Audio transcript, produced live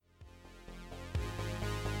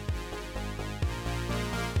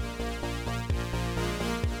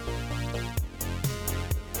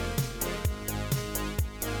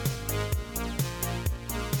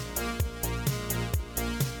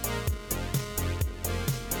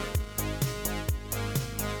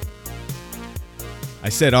I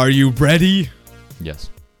said, are you ready? Yes.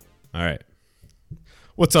 All right.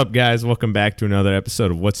 What's up, guys? Welcome back to another episode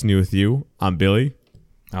of What's New With You. I'm Billy.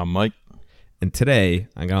 I'm Mike. And today,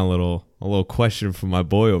 I got a little question from my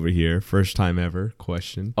boy over here. First time ever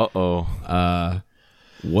question. Uh-oh.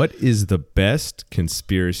 What is the best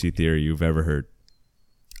conspiracy theory you've ever heard?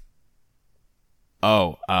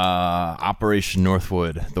 Operation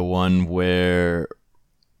Northwood, the one where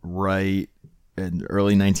right in the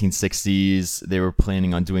early 1960s, they were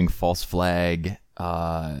planning on doing false flag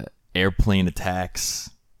airplane attacks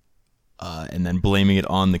and then blaming it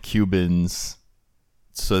on the Cubans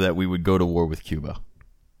so that we would go to war with Cuba.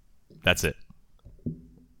 That's it.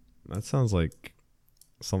 That sounds like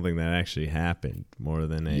something that actually happened more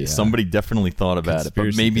than a... somebody definitely thought about it,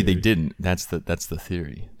 but maybe theory. they didn't. That's the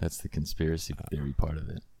theory. That's the conspiracy theory part of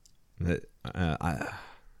it. All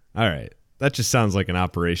right. That just sounds like an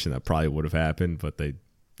operation that probably would have happened, but they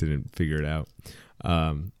didn't figure it out.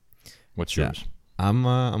 What's yours? I'm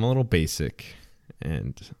a little basic,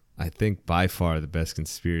 and I think by far the best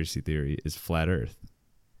conspiracy theory is flat Earth.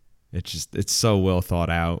 It's so well thought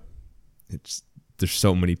out. There's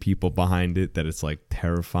so many people behind it that it's like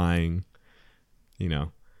terrifying. You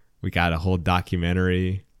know, we got a whole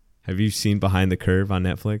documentary. Have you seen Behind the Curve on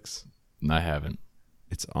Netflix? I haven't.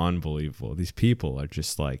 It's unbelievable. These people are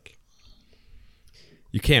just like,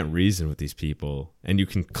 you can't reason with these people, and you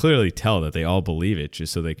can clearly tell that they all believe it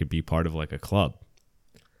just so they could be part of like a club.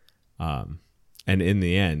 And in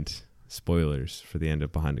the end, spoilers for the end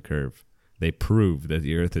of Behind the Curve, they prove that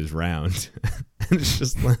the Earth is round. And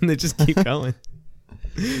they just keep going.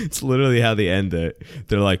 It's literally how they end it.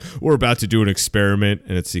 They're like, we're about to do an experiment,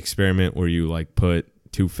 and it's the experiment where you like put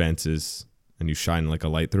two fences and you shine like a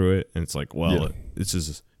light through it, and it's like, well, this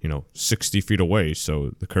is 60 feet away,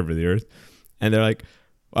 so the curve of the Earth. And they're like,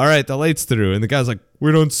 all right, the light's through. And the guy's like,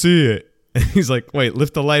 we don't see it. And he's like, wait,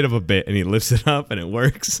 lift the light up a bit. And he lifts it up and it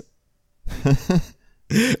works. And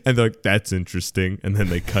they're like, that's interesting. And then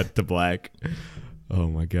they cut to black. Oh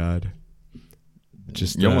my God.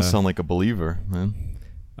 You almost sound like a believer, man.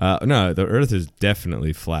 No, the Earth is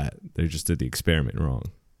definitely flat. They just did the experiment wrong.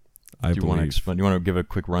 Do you want to give a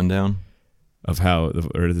quick rundown of how the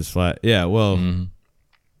Earth is flat? Yeah, well,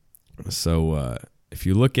 So if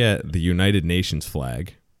you look at the United Nations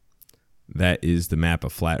flag, that is the map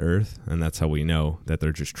of flat Earth, and that's how we know that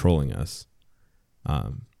they're just trolling us.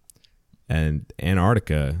 And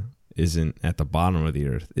Antarctica isn't at the bottom of the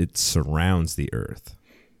Earth. It surrounds the Earth.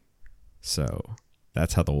 So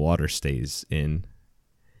that's how the water stays in.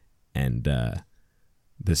 And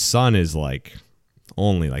the sun is like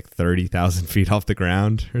only like 30,000 feet off the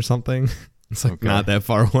ground or something. It's like not that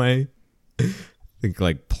far away. I think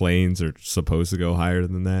like planes are supposed to go higher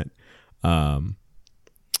than that.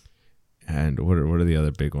 And what are the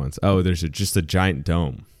other big ones? Oh, there's just a giant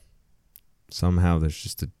dome. Somehow there's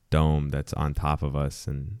just a dome that's on top of us,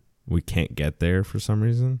 and we can't get there for some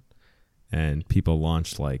reason. And people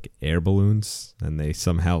launched like air balloons, and they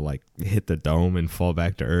somehow like hit the dome and fall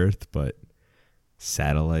back to Earth, but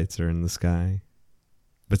satellites are in the sky.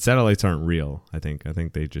 But satellites aren't real, I think. I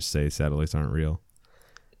think they just say satellites aren't real.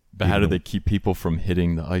 But how do they keep people from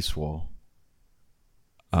hitting the ice wall?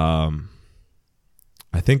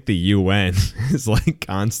 I think the UN is like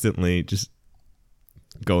constantly just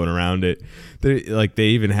going around it. They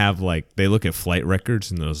even have like, they look at flight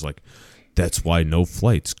records and there's like, that's why no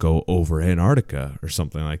flights go over Antarctica or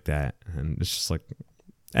something like that. And it's just like,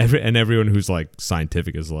 everyone who's like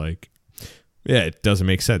scientific is like, yeah, it doesn't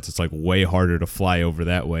make sense. It's like way harder to fly over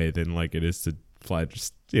that way than like it is to fly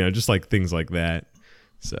just like things like that.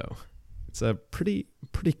 So it's a pretty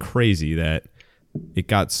crazy that it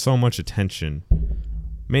got so much attention,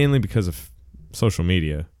 mainly because of social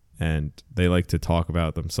media, and they like to talk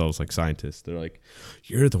about themselves like scientists. They're like,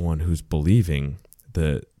 you're the one who's believing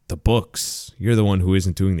the books. You're the one who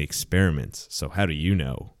isn't doing the experiments. So how do you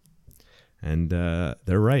know? And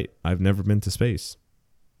they're right. I've never been to space.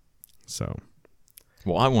 So.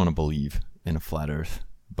 Well, I want to believe in a flat Earth,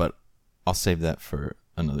 but I'll save that for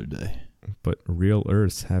another day. But real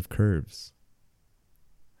Earths have curves.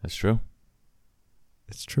 That's true.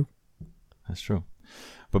 It's true. That's true.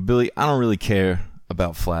 But Billy, I don't really care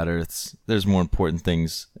about flat Earths. There's more important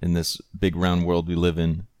things in this big round world we live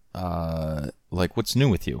in. Like what's new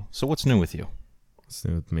with you? So what's new with you? What's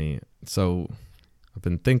new with me? So I've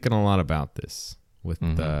been thinking a lot about this with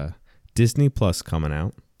Disney Plus coming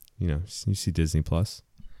out. You see Disney Plus.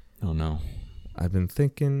 Oh no. I've been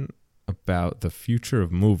thinking about the future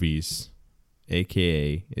of movies,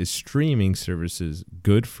 aka is streaming services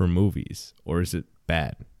good for movies or is it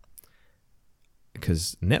bad?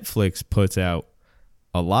 Because Netflix puts out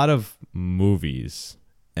a lot of movies,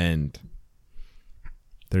 and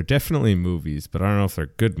they're definitely movies, but I don't know if they're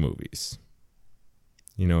good movies.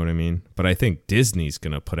 You know what I mean? But I think Disney's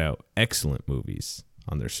going to put out excellent movies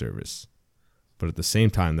on their service. But at the same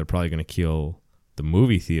time, they're probably going to kill the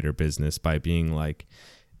movie theater business by being like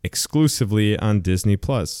exclusively on Disney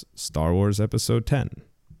Plus, Star Wars Episode 10.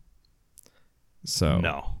 So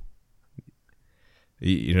No.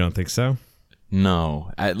 You don't think so?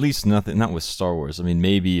 No, at least not with Star Wars. I mean,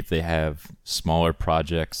 maybe if they have smaller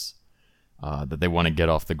projects that they want to get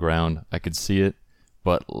off the ground, I could see it.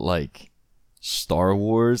 But like Star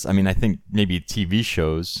Wars, I mean, I think maybe TV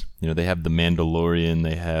shows, you know, they have The Mandalorian,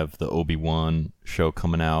 they have the Obi-Wan show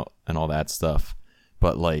coming out and all that stuff.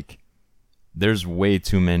 But like, there's way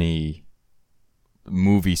too many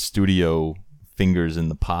movie studio fingers in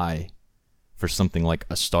the pie for something like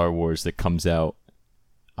a Star Wars that comes out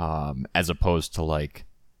as opposed to like,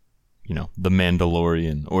 you know, The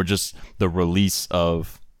Mandalorian or just the release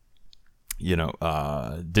of, you know,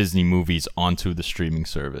 Disney movies onto the streaming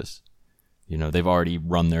service. You know, they've already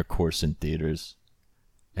run their course in theaters.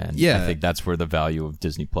 And yeah. I think that's where the value of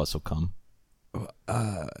Disney Plus will come.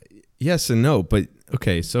 Yes and no, but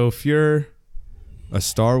okay, so if you're a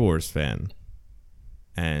Star Wars fan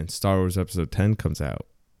and Star Wars Episode 10 comes out,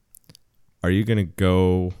 are you going to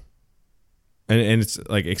go and it's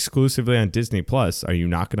like exclusively on Disney Plus, are you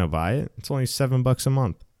not going to buy it? It's only $7 a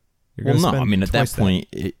month. Well, no, I mean, at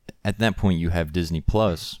that point you have Disney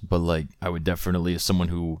Plus, but like I would definitely, as someone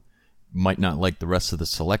who might not like the rest of the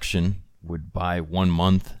selection, would buy 1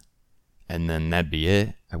 month and then that'd be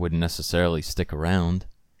it. I wouldn't necessarily stick around.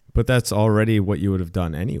 But that's already what you would have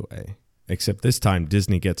done anyway, except this time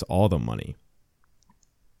Disney gets all the money.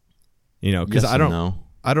 You know, because yes I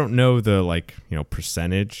don't know the like, you know,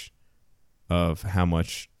 percentage of how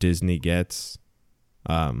much Disney gets,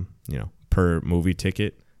 you know, per movie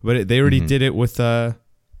ticket. But they already did it with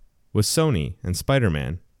Sony and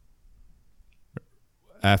Spider-Man.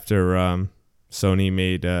 After Sony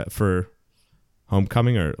made for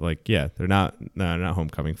Homecoming, or like, yeah, they're not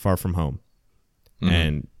Homecoming, Far From Home.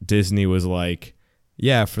 And Disney was like,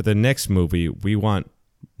 yeah, for the next movie, we want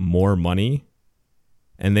more money.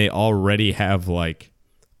 And they already have like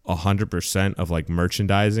 100% of like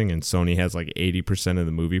merchandising, and Sony has like 80% of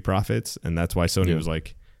the movie profits. And that's why Sony was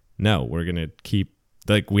like, no, we're going to keep,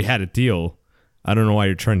 like, we had a deal. I don't know why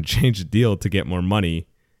you're trying to change the deal to get more money.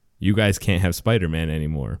 You guys can't have Spider-Man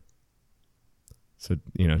anymore. So,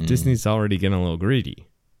 you know, Disney's already getting a little greedy.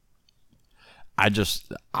 I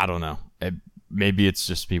don't know. Maybe it's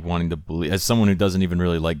just me wanting to believe, as someone who doesn't even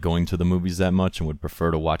really like going to the movies that much and would prefer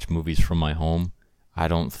to watch movies from my home, I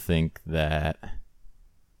don't think that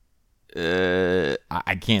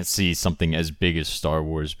I can't see something as big as Star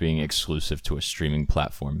Wars being exclusive to a streaming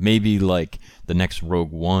platform. Maybe like the next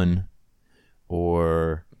Rogue One,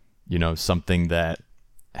 or, you know, something that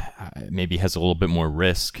maybe has a little bit more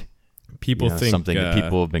risk. People think something that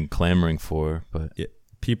people have been clamoring for, but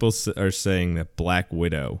people are saying that Black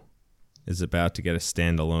Widow is about to get a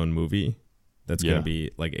standalone movie that's going to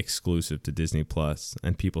be like exclusive to Disney Plus,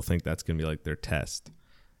 and people think that's going to be like their test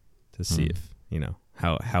to see if, you know,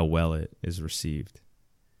 how well it is received.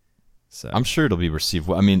 So I'm sure it'll be received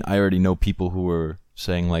well. I mean, I already know people who are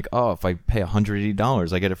saying like, "Oh, if I pay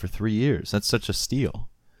 $180, I get it for 3 years." That's such a steal.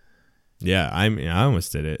 Yeah, I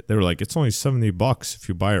almost did it. They were like, it's only $70 if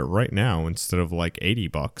you buy it right now instead of like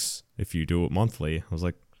 $80 if you do it monthly. I was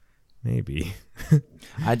like, maybe.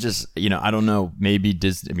 I just, you know, I don't know. Maybe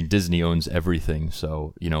Disney owns everything,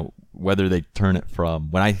 so, you know, whether they turn it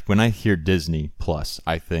from, when I hear Disney Plus,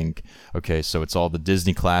 I think, okay, so it's all the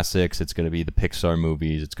Disney classics. It's going to be the Pixar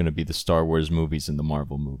movies. It's going to be the Star Wars movies and the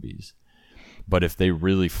Marvel movies. But if they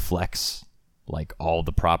really flex like all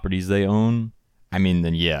the properties they own, I mean,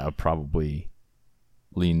 then yeah, I'll probably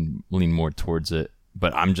lean more towards it.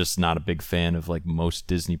 But I'm just not a big fan of like most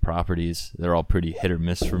Disney properties. They're all pretty hit or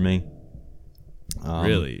miss for me.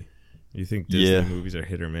 Really? You think Disney movies are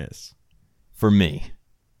hit or miss? For me.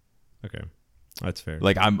 Okay, that's fair.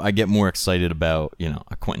 Like I get more excited about, you know,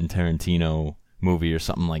 a Quentin Tarantino movie or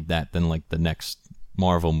something like that than like the next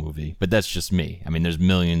Marvel movie. But that's just me. I mean, there's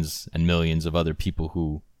millions and millions of other people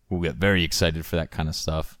who get very excited for that kind of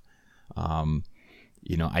stuff.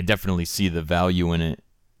 You know, I definitely see the value in it.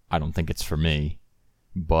 I don't think it's for me.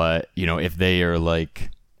 But, you know, if they are like,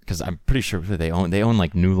 because I'm pretty sure they own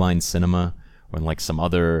like New Line Cinema or like some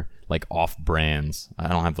other like off brands. I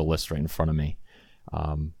don't have the list right in front of me.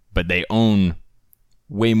 But they own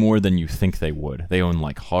way more than you think they would. They own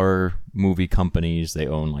like horror movie companies. They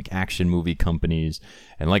own like action movie companies.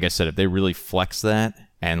 And like I said, if they really flex that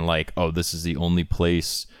and like, oh, this is the only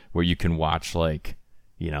place where you can watch like,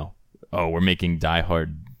 you know, oh, we're making Die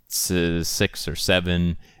Hard 6 or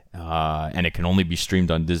 7, and it can only be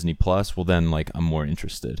streamed on Disney Plus, well then like I'm more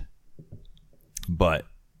interested. But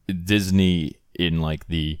Disney in like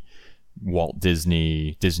the Walt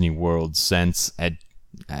Disney World sense, it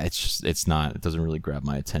doesn't really grab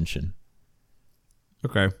my attention.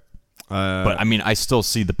 Okay. But I mean, I still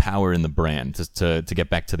see the power in the brand. To get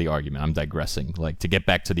back to the argument, I'm digressing. Like, to get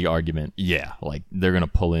back to the argument, yeah, like they're gonna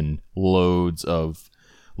pull in loads of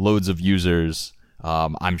users.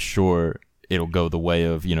 I'm sure it'll go the way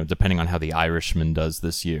of, depending on how The Irishman does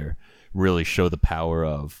this year, really show the power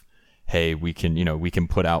of, hey, we can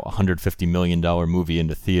put out $150 million movie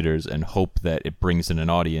into theaters and hope that it brings in an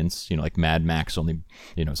audience. Like Mad Max only,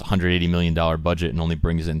 it's $180 million budget and only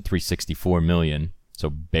brings in $364 million. So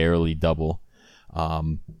barely double.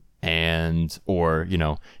 Or,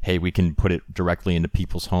 hey, we can put it directly into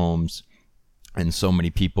people's homes, and so many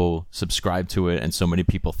people subscribed to it, and so many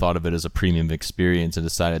people thought of it as a premium experience and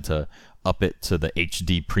decided to up it to the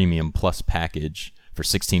HD Premium Plus package for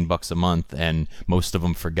 $16 a month, and most of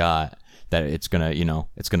them forgot that it's gonna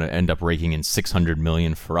end up raking in $600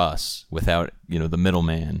 million for us without, the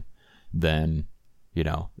middleman. Then,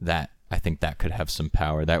 that, I think that could have some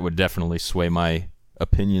power. That would definitely sway my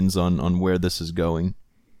opinions on where this is going.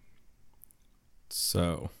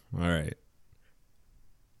 So, all right.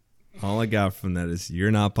 All I got from that is you're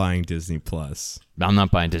not buying Disney Plus. I'm not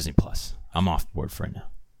buying Disney Plus. I'm off board for right now.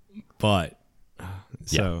 But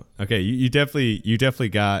okay, you definitely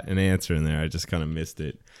got an answer in there. I just kind of missed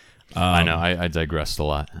it. I know. I digressed a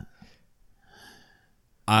lot.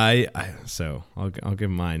 So I'll give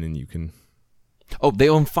mine and you can. Oh, they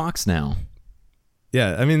own Fox now.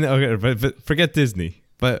 Yeah, I mean, okay, but forget Disney.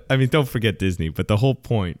 But I mean, don't forget Disney. But the whole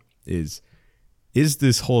point is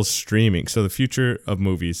this whole streaming. So the future of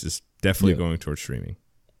movies is definitely going towards streaming.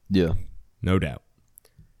 Yeah, no doubt.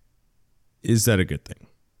 Is that a good thing?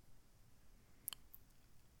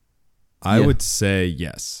 I would say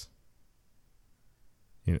yes.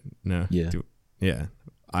 No. Yeah.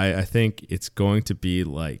 I think it's going to be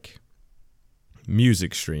like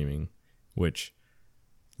music streaming, which,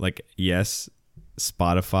 like, yes,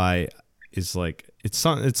 Spotify is like it's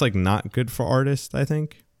like not good for artists, I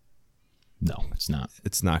think. No, it's not.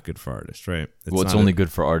 It's not good for artists, right? It's only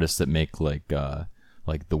good for artists that make like The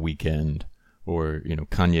Weeknd or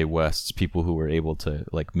Kanye West's, people who were able to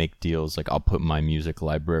like make deals like, I'll put my music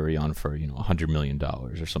library on for $100 million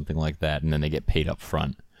or something like that, and then they get paid up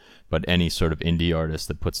front. But any sort of indie artist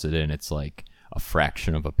that puts it in, it's like a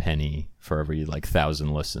fraction of a penny for every like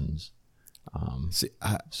 1,000 listens.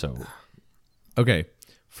 Okay,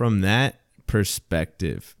 from that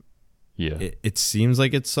perspective, yeah, it seems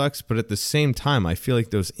like it sucks, but at the same time, I feel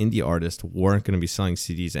like those indie artists weren't going to be selling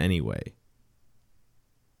CDs anyway.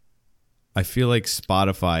 I feel like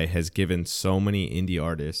Spotify has given so many indie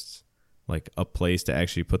artists like a place to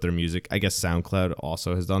actually put their music. I guess SoundCloud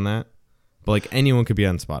also has done that, but like anyone could be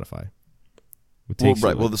on Spotify. Well,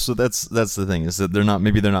 right. Well, so that's the thing, is that they're not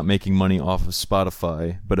making money off of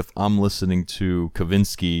Spotify, but if I'm listening to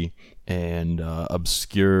Kavinsky and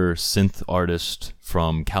obscure synth artist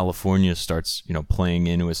from California starts, playing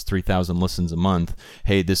into his 3,000 listens a month.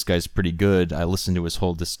 Hey, this guy's pretty good. I listened to his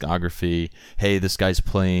whole discography. Hey, this guy's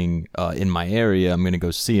playing in my area. I'm gonna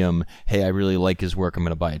go see him. Hey, I really like his work. I'm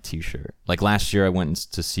gonna buy a T-shirt. Like last year, I went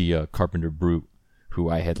to see Carpenter Brute, who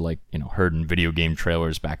I had heard in video game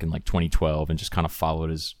trailers back in 2012, and just kind of followed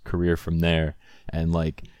his career from there. And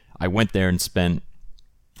I went there and spent,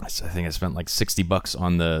 I think I spent $60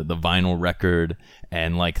 on the vinyl record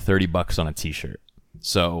and $30 on a T-shirt.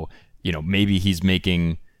 So, maybe he's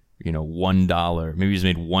making, $1. Maybe he's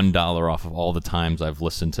made $1 off of all the times I've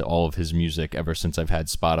listened to all of his music ever since I've had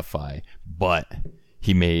Spotify. But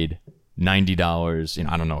he made $90.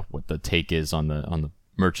 I don't know what the take is on the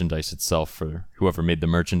merchandise itself for whoever made the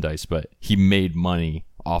merchandise, but he made money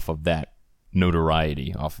off of that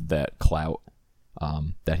notoriety, off of that clout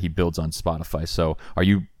that he builds on Spotify. So are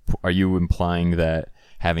you implying that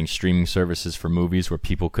having streaming services for movies where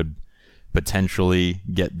people could potentially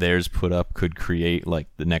get theirs put up could create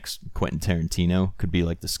the next Quentin Tarantino, could be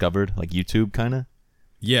discovered, like YouTube kind of?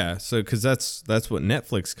 Yeah, so because that's what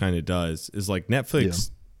Netflix kind of does, is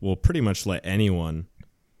Netflix will pretty much let anyone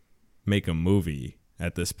make a movie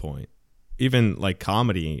at this point. Even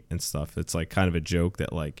comedy and stuff, it's kind of a joke that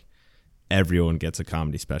everyone gets a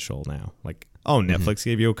comedy special now. Netflix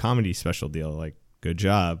gave you a comedy special deal, good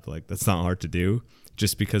job. That's not hard to do,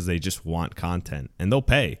 just because they just want content, and they'll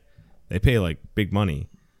pay. They pay big money.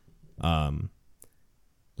 What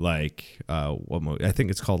movie? I think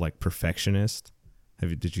it's called Perfectionist.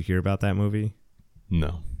 Did you hear about that movie?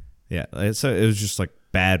 No. Yeah, so it was just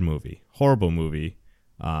bad movie, horrible movie.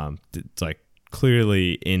 It's like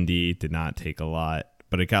clearly indie, did not take a lot,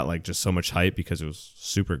 but it got like just so much hype because it was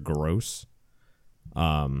super gross.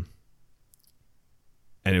 And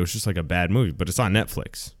it was just like a bad movie, but it's on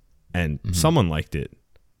Netflix and someone liked it,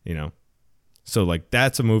 you know? So like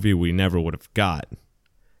that's a movie we never would have got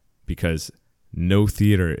because no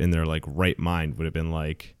theater in their like right mind would have been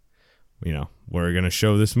like, you know, we're going to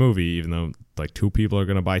show this movie even though like 2 people are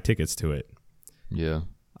going to buy tickets to it. Yeah.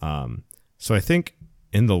 So I think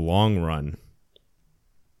in the long run,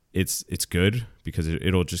 it's good because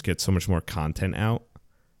it'll just get so much more content out.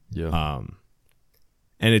 Yeah.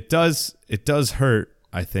 And it does hurt,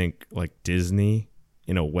 I think, like Disney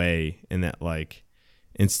in a way, in that like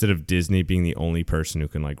instead of Disney being the only person who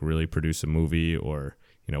can like really produce a movie, or,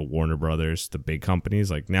 you know, Warner Brothers, the big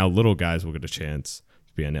companies, like now little guys will get a chance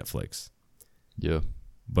to be on Netflix. Yeah.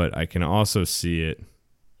 But I can also see it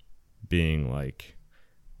being like,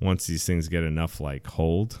 once these things get enough like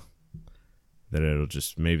hold, that it'll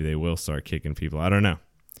just, maybe they will start kicking people. I don't know.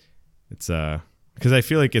 It's because I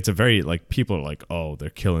feel like it's a very like, people are like, oh, they're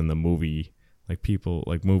killing the movie. Like people,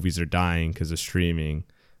 like movies are dying because of streaming.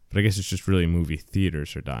 But I guess it's just really movie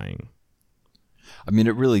theaters are dying. I mean,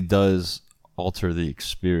 it really does alter the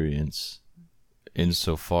experience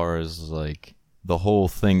insofar as like the whole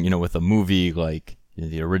thing, you know, with a movie like, you know,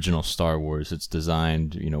 the original Star Wars, it's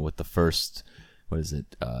designed, you know, with the first, what is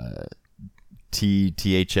it,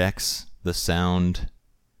 THX, the sound,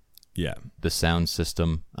 the sound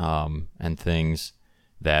system, and things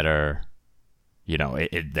that are, you know,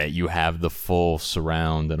 that you have the full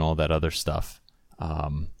surround and all that other stuff.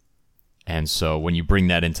 And so when you bring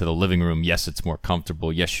that into the living room, yes, it's more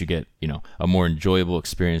comfortable. Yes, you get, you know, a more enjoyable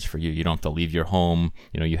experience for you. You don't have to leave your home.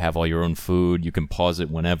 You know, you have all your own food. You can pause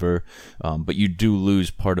it whenever. But you do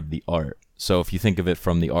lose part of the art. So if you think of it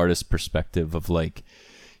from the artist's perspective of like,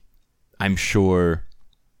 I'm sure,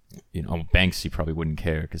 you know, Banksy probably wouldn't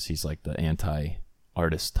care because he's like the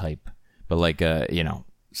anti-artist type. But like, you know,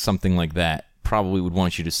 something like that probably would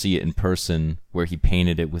want you to see it in person where he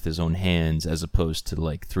painted it with his own hands as opposed to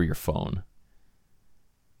like through your phone.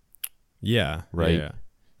 Yeah. Right. Yeah.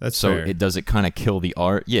 That's so fair. does it kind of kill the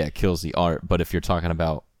art? Yeah, it kills the art. But if you're talking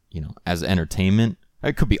about, you know, as entertainment,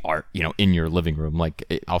 it could be art, you know, in your living room. Like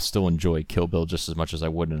I'll still enjoy Kill Bill just as much as I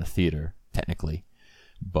would in a theater, technically.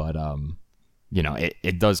 But, you know,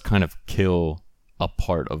 it does kind of kill a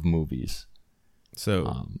part of movies.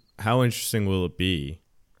 So how interesting will it be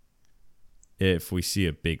if we see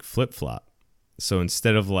a big flip-flop? So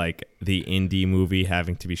instead of like the indie movie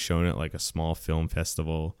having to be shown at like a small film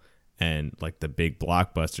festival and like the big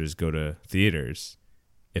blockbusters go to theaters,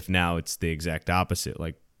 if now it's the exact opposite,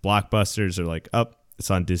 like blockbusters are like, oh,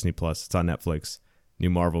 it's on Disney Plus, it's on Netflix,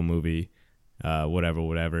 new Marvel movie,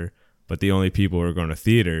 whatever. But the only people who are going to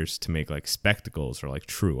theaters to make like spectacles are like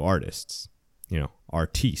true artists, you know,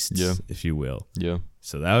 artistes, if you will. Yeah.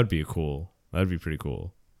 So that would be pretty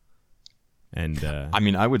cool. And I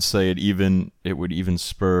mean, I would say it would even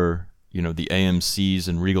spur, you know, the AMCs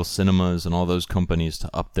and Regal Cinemas and all those companies to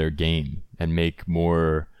up their game and make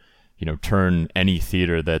more, you know, turn any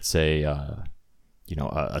theater that's a, you know,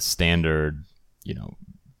 a standard, you know,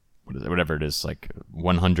 whatever it is, like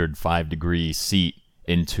 105-degree seat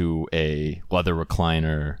into a leather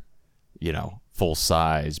recliner, you know, full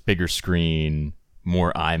size, bigger screen,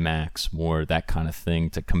 more IMAX, more that kind of thing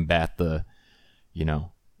to combat the, you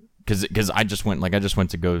know, because I just went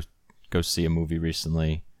to go see a movie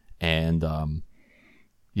recently, and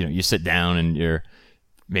you know, you sit down and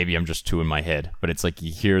maybe I'm just too in my head, but it's like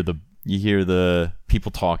you hear the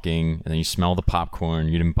people talking, and then you smell the popcorn.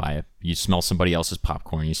 You didn't buy it. You smell somebody else's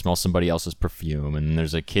popcorn. You smell somebody else's perfume, and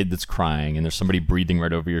there's a kid that's crying, and there's somebody breathing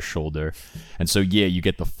right over your shoulder, and so yeah, you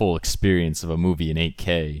get the full experience of a movie in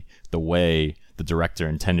 8K the way the director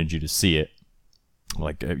intended you to see it.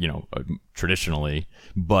 Like, you know, traditionally,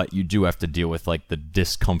 but you do have to deal with like the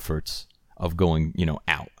discomforts of going, you know,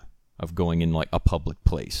 out, of going in like a public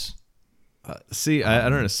place. See, I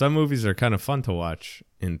don't know. Some movies are kind of fun to watch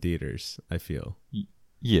in theaters, I feel.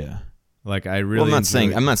 Yeah. Like I really I'm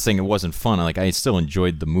not saying it wasn't fun. Like I still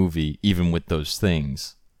enjoyed the movie even with those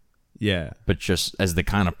things. Yeah. But just as the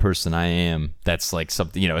kind of person I am, that's like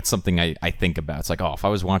something, you know, it's something I think about. It's like, oh, if I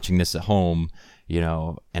was watching this at home, you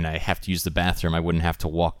know, and I have to use the bathroom, I wouldn't have to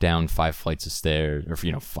walk down 5 flights of stairs, or,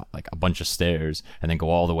 you know, like a bunch of stairs, and then go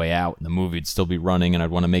all the way out, and the movie would still be running, and I'd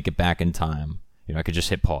want to make it back in time. You know, I could just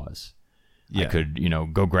hit pause. Yeah. I could, you know,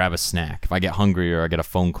 go grab a snack. If I get hungry or I get a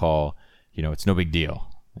phone call, you know, it's no big deal.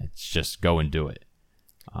 It's just go and do it.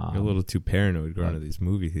 You're a little too paranoid going to these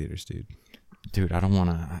movie theaters, dude. Dude, I don't want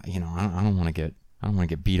to, you know, I don't want to get I don't want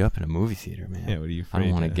to get beat up in a movie theater, man. Yeah, what are you I afraid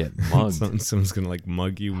don't want to of? get mugged. Someone's gonna like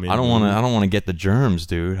mug you. I don't want to get the germs,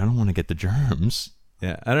 dude. I don't want to get the germs.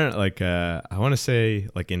 Yeah, I don't like. I want to say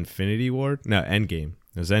like Infinity War. No, Endgame.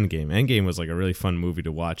 It was Endgame. Endgame was like a really fun movie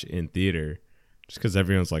to watch in theater, just because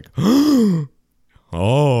everyone's like, oh,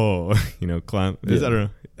 clown. I don't know.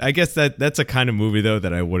 I guess that's a kind of movie though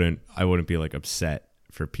that I wouldn't be like upset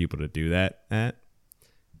for people to do that at.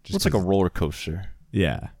 It's like a roller coaster.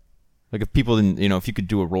 Yeah. Like if people didn't, if you could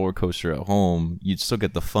do a roller coaster at home, you'd still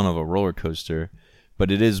get the fun of a roller coaster,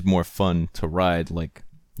 but it is more fun to ride like,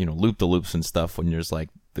 loop-the-loops and stuff when there's like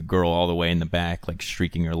the girl all the way in the back, like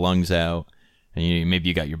shrieking her lungs out, and maybe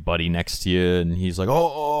you got your buddy next to you, and he's like,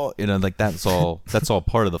 oh, like that's all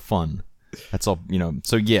part of the fun. That's all,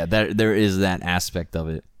 So yeah, there is that aspect of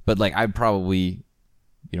it. But like I probably,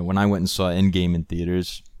 when I went and saw Endgame in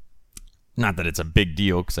theaters. Not that it's a big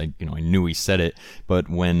deal because I knew he said it, but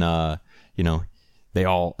when they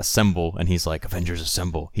all assemble and he's like, Avengers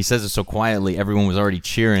assemble. He says it so quietly, everyone was already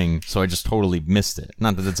cheering, so I just totally missed it.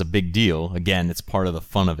 Not that it's a big deal. Again, it's part of the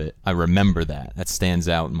fun of it. I remember that. That stands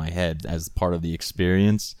out in my head as part of the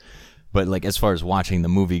experience. But like as far as watching the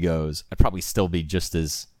movie goes, I'd probably still be just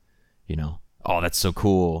as, oh, that's so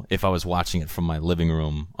cool if I was watching it from my living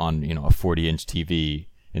room on, a 40-inch TV.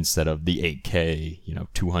 Instead of the 8K,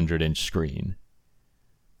 200-inch screen.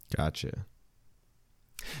 Gotcha.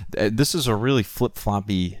 This is a really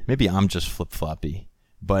flip-floppy, maybe I'm just flip-floppy,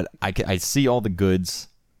 but I see all the goods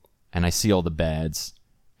and I see all the bads,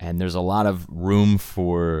 and there's a lot of room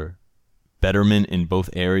for betterment in both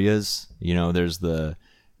areas. There's the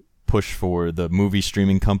push for the movie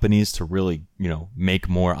streaming companies to really, make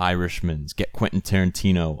more Irishmans, get Quentin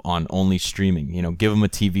Tarantino on only streaming, give him a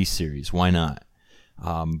TV series. Why not?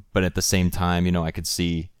 But at the same time, I could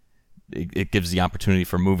see it gives the opportunity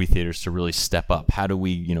for movie theaters to really step up. How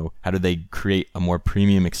do they create a more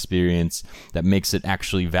premium experience that makes it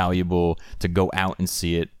actually valuable to go out and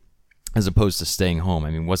see it as opposed to staying home? I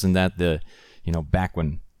mean, wasn't that back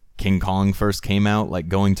when King Kong first came out, like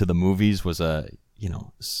going to the movies was a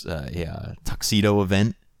tuxedo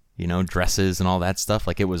event, dresses and all that stuff.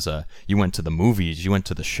 Like it was you went to the movies, you went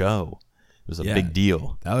to the show. It was a big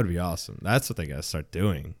deal. That would be awesome. That's what they gotta start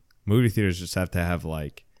doing. Movie theaters just have to have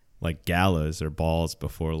like galas or balls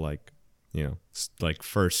before like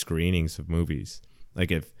first screenings of movies.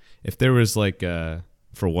 Like if there was like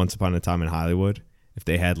for Once Upon a Time in Hollywood, if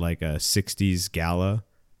they had like a 60s gala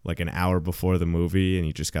like an hour before the movie and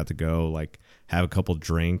you just got to go like have a couple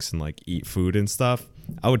drinks and like eat food and stuff,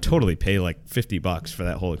 I would totally pay like $50 for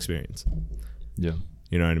that whole experience. Yeah.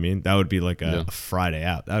 You know what I mean? That would be like a Friday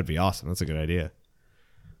out. That would be awesome. That's a good idea.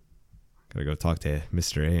 Gotta go talk to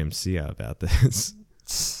Mr. AMC about this.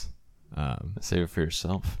 Save it for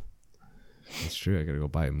yourself. That's true. I gotta go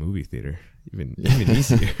buy a movie theater. Even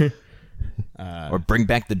easier. Or bring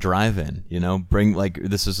back the drive-in. Bring like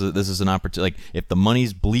this is an opportunity. Like if the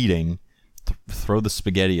money's bleeding, throw the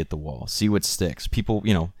spaghetti at the wall. See what sticks. People,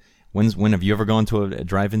 when have you ever gone to a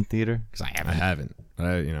drive-in theater? Because I haven't. But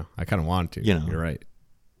I kind of want to. You're right.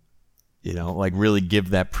 Like really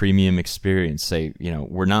give that premium experience. Say,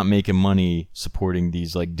 we're not making money supporting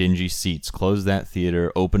these like dingy seats. Close that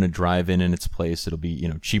theater, open a drive-in in its place. It'll be,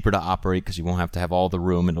 cheaper to operate because you won't have to have all the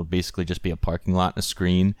room. It'll basically just be a parking lot and a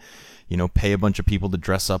screen. Pay a bunch of people to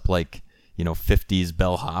dress up like, 50s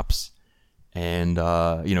bellhops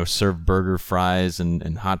and, serve burger, fries,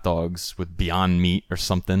 and hot dogs with Beyond Meat or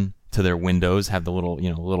something to their windows. Have the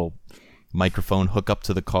little microphone hook up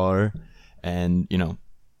to the car and,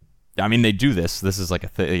 I mean, they do this. This is like a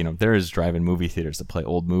thing. There is drive-in movie theaters that play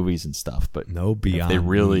old movies and stuff, but no Beyond. They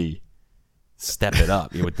really step it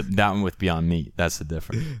up. That one with Beyond Meat, that's the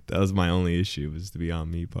difference. That was my only issue, was the Beyond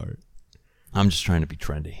Meat part. I'm just trying to be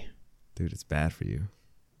trendy, dude. It's bad for you.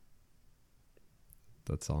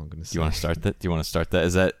 That's all I'm gonna say. Do you want to start that?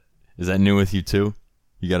 Is that new with you too?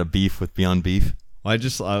 You got a beef with Beyond Beef? Well,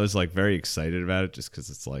 I was like very excited about it just because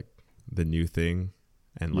it's like the new thing,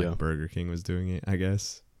 and like Burger King was doing it, I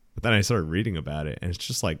guess. But then I started reading about it, and it's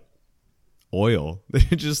just like oil. They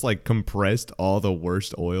just like compressed all the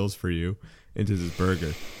worst oils for you into this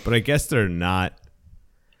burger. But I guess they're not.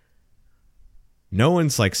 No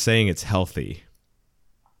one's like saying it's healthy.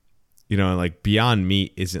 Like Beyond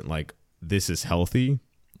Meat isn't like, this is healthy.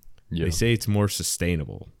 Yeah. They say it's more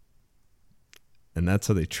sustainable. And that's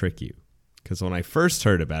how they trick you. Because when I first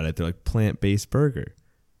heard about it, they're like plant-based burger.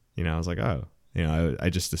 I was like, oh, I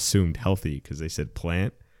just assumed healthy because they said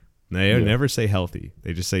plant. They never say healthy.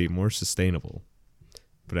 They just say more sustainable.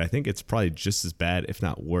 But I think it's probably just as bad, if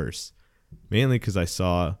not worse. Mainly because I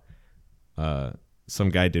saw some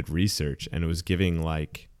guy did research and it was giving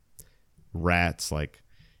like rats, like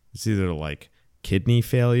it's either like kidney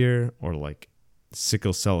failure or like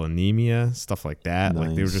sickle cell anemia, stuff like that. Nice.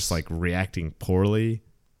 Like they were just like reacting poorly,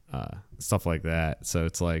 stuff like that. So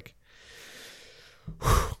it's like,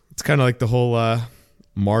 it's kind of like the whole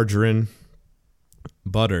margarine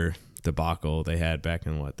butter debacle they had back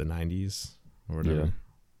in the 90s or whatever,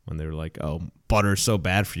 when they were like, oh, butter's so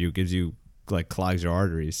bad for you, it gives you like clogs your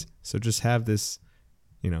arteries. So just have this,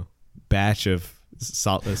 batch of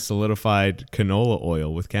solidified canola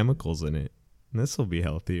oil with chemicals in it, and this will be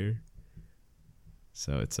healthier.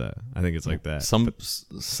 So it's I think it's like that.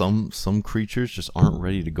 Some creatures just aren't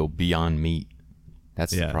ready to go beyond meat.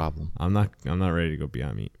 That's the problem. I'm not ready to go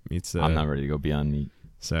beyond meat. I'm not ready to go beyond meat.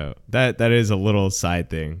 So that is a little side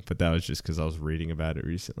thing, but that was just because I was reading about it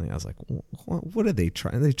recently. I was like, what are they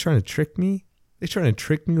trying? Are they trying to trick me? They trying to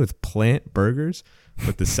trick me with plant burgers?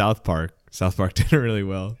 But the South Park did it really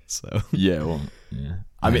well. So yeah.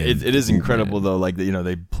 I mean, it is incredible though. Like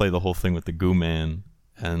they play the whole thing with the Goo Man,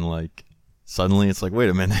 and like suddenly it's like, wait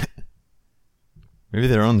a minute, maybe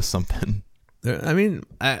they're onto something. I mean,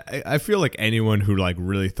 I feel like anyone who like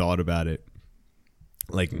really thought about it,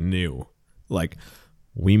 like knew, like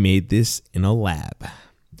we made this in a lab.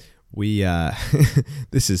 We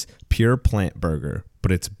this is pure plant burger,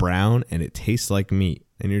 but it's brown and it tastes like meat,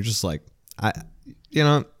 and you're just like,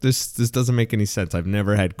 this doesn't make any sense. I've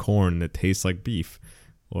never had corn that tastes like beef,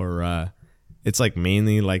 or it's like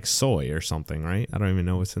mainly like soy or something, right? I don't even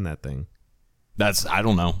know what's in that thing. I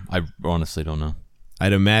don't know. I honestly don't know.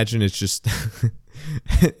 I'd imagine it's just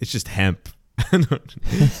it's just hemp.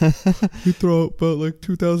 We throw out about like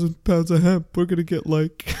 2,000 pounds of hemp, we're gonna get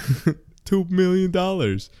like $2 million.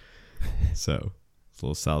 So it's a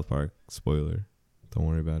little South Park spoiler. Don't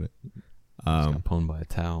worry about it. Got pwned by a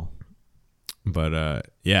towel. But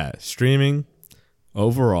streaming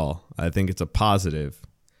overall, I think it's a positive,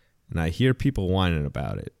 and I hear people whining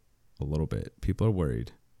about it a little bit. People are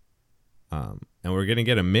worried, and we're gonna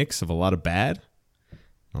get a mix of a lot of bad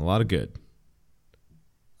and a lot of good,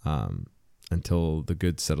 until the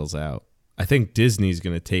good settles out. I think Disney's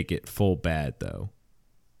gonna take it full bad though.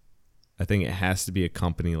 I think it has to be a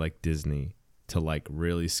company like Disney to like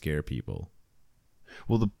really scare people.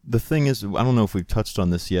 Well, the thing is, I don't know if we've touched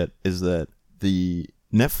on this yet, is that the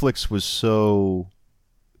Netflix was so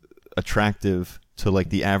attractive to like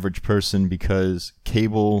the average person because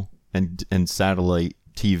cable and satellite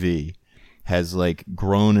TV has like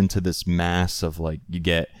grown into this mass of like, you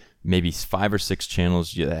get maybe 5 or 6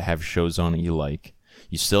 channels that have shows on it you like.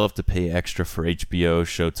 You still have to pay extra for HBO,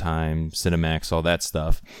 Showtime, Cinemax, all that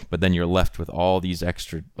stuff. But then you're left with all this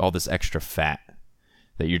extra fat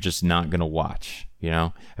that you're just not going to watch.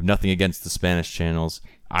 I have nothing against the Spanish channels.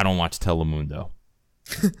 I don't watch Telemundo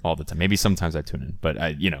all the time. Maybe sometimes I tune in, but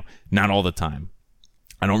not all the time.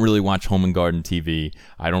 I don't really watch Home and Garden TV.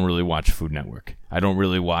 I don't really watch Food Network. I don't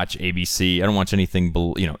really watch ABC. I don't watch anything,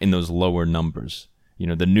 in those lower numbers.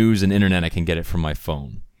 The news and internet, I can get it from my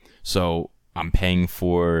phone. So I'm paying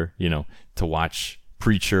for, to watch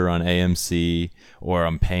Preacher on AMC, or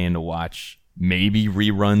I'm paying to watch maybe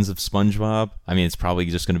reruns of SpongeBob. I mean, it's probably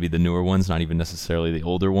just going to be the newer ones, not even necessarily the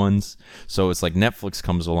older ones. So it's like Netflix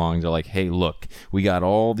comes along. They're like, hey, look, we got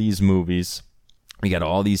all these movies. We got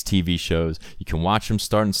all these TV shows. You can watch them,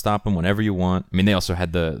 start and stop them whenever you want. I mean, they also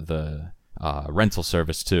had the rental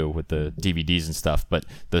service too with the DVDs and stuff. But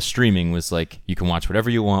the streaming was like, you can watch whatever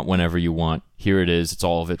you want, whenever you want. Here it is. It's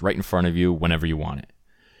all of it right in front of you whenever you want it.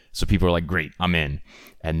 So people are like, great, I'm in.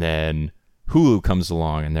 And then Hulu comes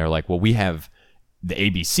along and they're like, well, we have the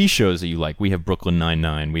ABC shows that you like. We have Brooklyn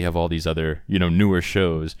Nine-Nine. We have all these other, newer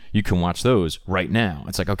shows. You can watch those right now.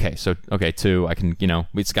 It's like, okay, too, I can,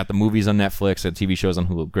 it's got the movies on Netflix and TV shows on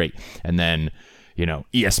Hulu. Great. And then,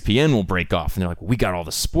 ESPN will break off and they're like, well, we got all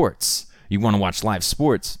the sports. You want to watch live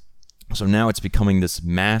sports. So now it's becoming this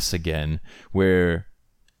mass again where,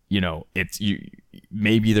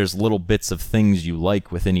 maybe there's little bits of things you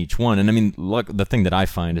like within each one. And I mean, look, the thing that I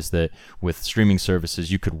find is that with streaming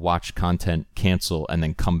services, you could watch content, cancel, and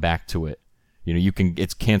then come back to it.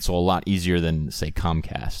 It's cancel a lot easier than say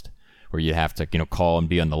Comcast, where you have to, call and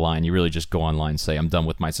be on the line. You really just go online, say, I'm done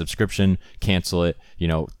with my subscription, cancel it,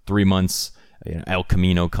 3 months, El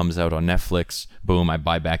Camino comes out on Netflix, boom, I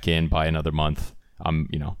buy back in, buy another month.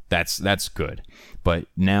 That's good. But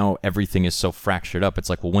now everything is so fractured up. It's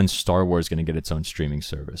like, well, when's Star Wars going to get its own streaming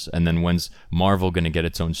service? And then when's Marvel going to get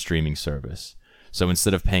its own streaming service? So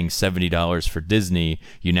instead of paying $70 for Disney,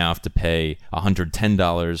 you now have to pay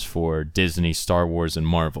 $110 for Disney, Star Wars, and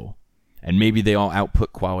Marvel. And maybe they all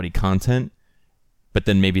output quality content, but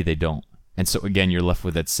then maybe they don't. And so again, you're left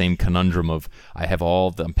with that same conundrum of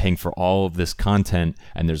I'm paying for all of this content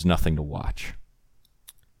and there's nothing to watch.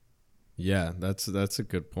 Yeah, that's a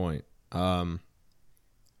good point.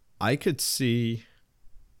 I could see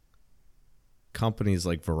companies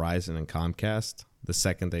like Verizon and Comcast, the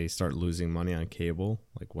second they start losing money on cable,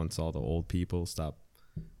 like once all the old people stop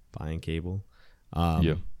buying cable,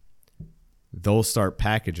 they'll start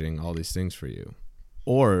packaging all these things for you,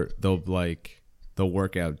 or they'll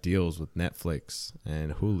work out deals with Netflix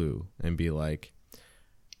and Hulu and be like,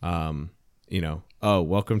 oh,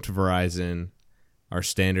 welcome to Verizon. Our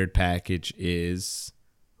standard package is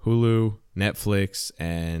Hulu, Netflix,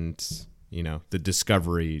 and the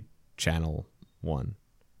Discovery Channel one,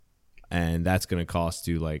 and that's going to cost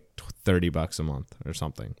you like $30 a month or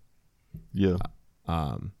something. Yeah.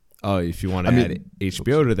 If you want to add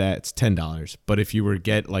HBO to that, it's $10. But if you were to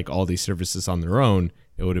get like all these services on their own,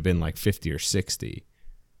 it would have been like $50 or $60.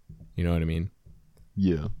 You know what I mean?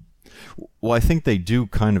 Yeah. Well, I think they do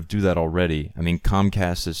kind of do that already. I mean,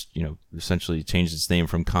 Comcast has, essentially changed its name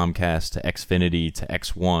from Comcast to Xfinity to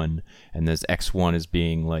X1, and this X1 is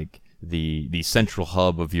being like the central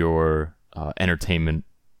hub of your entertainment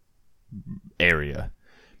area.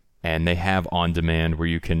 And they have on demand where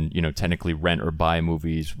you can, technically rent or buy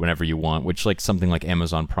movies whenever you want, which like something like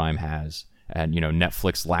Amazon Prime has. And,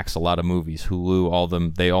 Netflix lacks a lot of movies.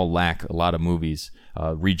 Hulu, they all lack a lot of movies.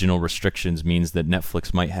 Regional restrictions means that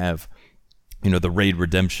Netflix might have, the Raid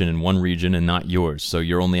Redemption in one region and not yours. So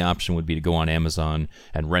your only option would be to go on Amazon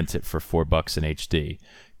and rent it for $4 in HD.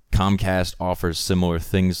 Comcast offers similar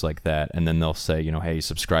things like that, and then they'll say, hey,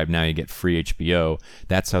 subscribe now, you get free HBO.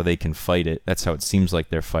 That's how they can fight it. That's how it seems like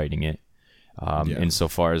they're fighting it.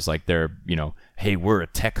 Insofar as like they're, hey, we're a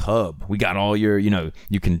tech hub. We got all your,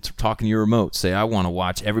 you can talk in your remote, say, I want to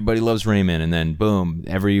watch Everybody Loves Raymond, and then boom,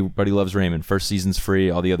 Everybody Loves Raymond. First season's free.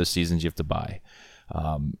 All the other seasons you have to buy.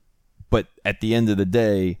 But at the end of the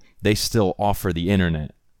day, they still offer the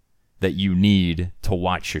internet that you need to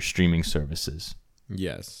watch your streaming services.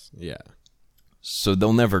 Yes. Yeah. So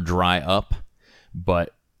they'll never dry up,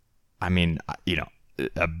 but I mean,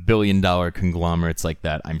 a billion-dollar conglomerates like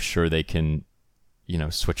that, I'm sure they can,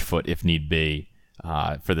 switch foot if need be,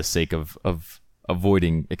 for the sake of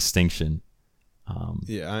avoiding extinction.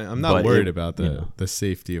 I'm not worried about the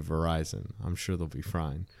safety of Verizon. I'm sure they'll be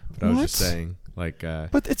fine. But I was just saying,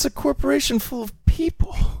 but it's a corporation full of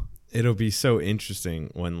people. It'll be so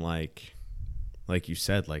interesting when like you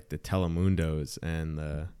said, like the Telemundos and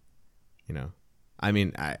the,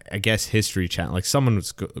 I guess History Channel, like someone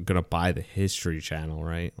was going to buy the History Channel,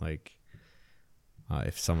 right? Like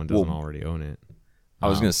if someone doesn't already own it. I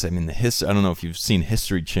was going to say, I don't know if you've seen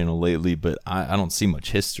History Channel lately, but I don't see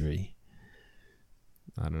much history.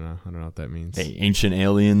 I don't know what that means. Hey, Ancient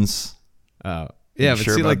Aliens. Yeah, but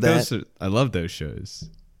sure see, like that? I love those shows.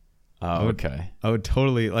 Oh, okay. I would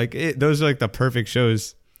totally like it. Those are like the perfect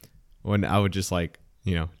shows when I would just like,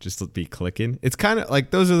 just be clicking. It's kind of like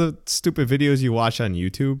those are the stupid videos you watch on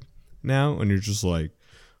YouTube now, and you're just like,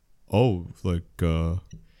 oh, like,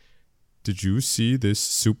 did you see this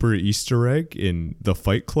super Easter egg in the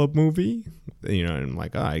Fight Club movie? And I'm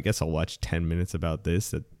like, I guess I'll watch 10 minutes about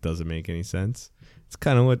this. That doesn't make any sense. It's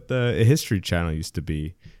kind of what the History Channel used to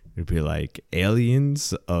be. It'd be like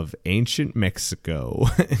aliens of ancient Mexico,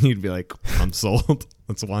 and you'd be like, "I'm sold.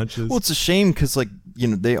 Let's watch this." Well, it's a shame because, like,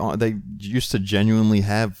 they used to genuinely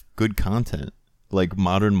have good content, like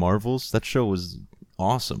Modern Marvels. That show was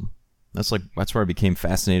awesome. That's where I became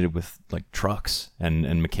fascinated with like trucks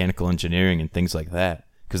and mechanical engineering and things like that,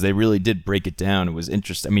 because they really did break it down. It was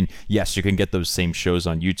interesting. I mean, yes, you can get those same shows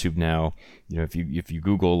on YouTube now. If you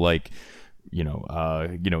Google like,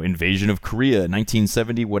 invasion of Korea,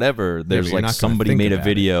 1970, whatever. There's like somebody made a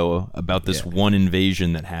video about this one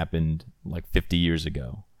invasion that happened like 50 years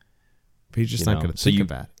ago. But you're just not going to think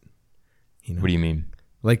about it. What do you mean?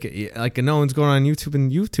 Like no one's going on YouTube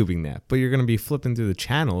and YouTubing that, but you're going to be flipping through the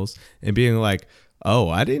channels and being like, oh,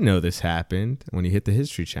 I didn't know this happened. When you hit the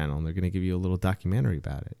History Channel, and they're going to give you a little documentary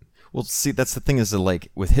about it. Well, see, that's the thing is that,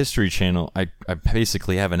 like, with History Channel, I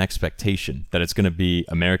basically have an expectation that it's going to be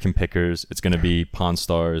American Pickers, it's going to be Pawn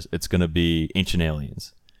Stars, it's going to be Ancient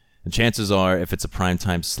Aliens. And chances are, if it's a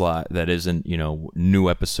primetime slot that isn't, new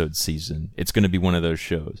episode season, it's going to be one of those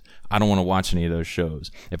shows. I don't want to watch any of those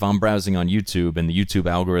shows. If I'm browsing on YouTube and the YouTube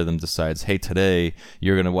algorithm decides, hey, today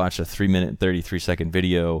you're going to watch a 3-minute and 33-second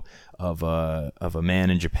video of a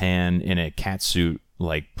man in Japan in a catsuit,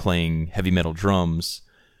 like playing heavy metal drums,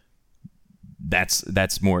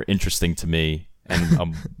 that's more interesting to me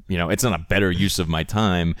and it's not a better use of my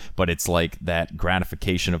time, but it's like that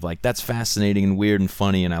gratification of like, that's fascinating and weird and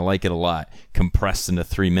funny, and I like it a lot, compressed into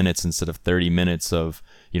 3 minutes instead of 30 minutes of,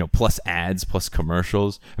 plus ads, plus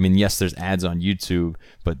commercials. I mean, yes, there's ads on YouTube,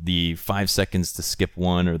 but the 5 seconds to skip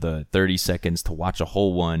one or the 30 seconds to watch a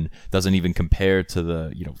whole one doesn't even compare to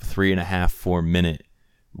the 3.5-4 minute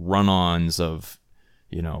run-ons of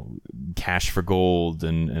Cash for Gold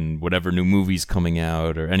and whatever new movies coming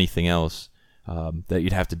out or anything else that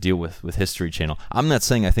you'd have to deal with History Channel. I'm not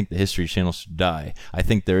saying I think the History Channel should die. I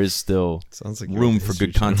think there is still room for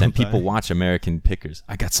good content. People watch American Pickers.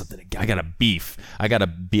 I got a beef.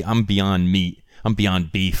 I'm beyond meat. I'm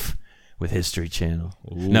beyond beef with History Channel.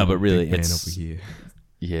 Ooh, no, but really, big man it's over here.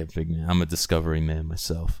 Yeah, big man. I'm a Discovery man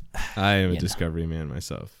myself. I am a Discovery man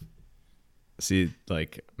myself. See,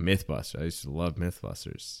 like Mythbusters, I used to love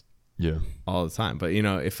Mythbusters. Yeah, all the time. But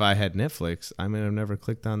if I had Netflix, I might have never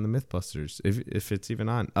clicked on the Mythbusters if it's even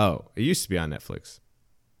on. Oh, it used to be on Netflix,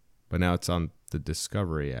 but now it's on the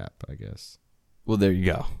Discovery app, I guess. Well, there you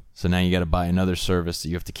go. So now you got to buy another service that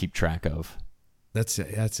you have to keep track of. That's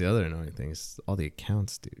the other annoying thing is all the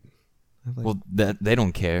accounts, dude. Well, that they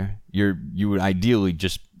don't care. You would ideally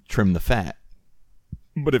just trim the fat.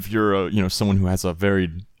 But if you're someone who has a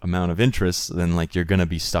varied amount of interests, then like you're gonna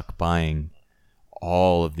be stuck buying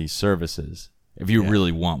all of these services if you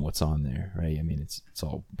really want what's on there, right? I mean, it's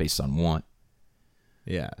all based on want.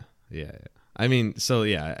 Yeah. I mean, so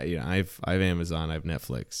I've Amazon, I have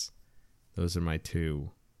Netflix. Those are my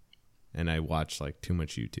two, and I watch like too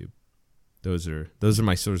much YouTube. Those are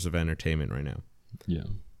my source of entertainment right now. Yeah,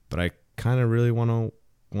 but I kind of really want to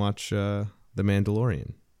watch The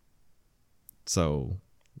Mandalorian. So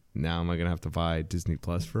now am I gonna have to buy Disney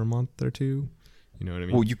Plus for a month or two? You know what I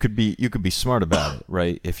mean? Well, you could be smart about it,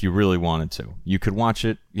 right? If you really wanted to, you could watch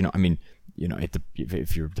it. It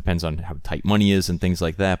depends on how tight money is and things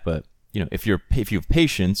like that. But if you have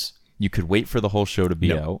patience, you could wait for the whole show to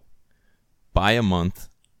be out, buy a month,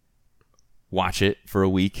 watch it for a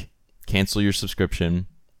week, cancel your subscription,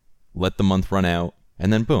 let the month run out,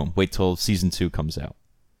 and then boom, wait till season 2 comes out.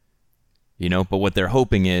 But what they're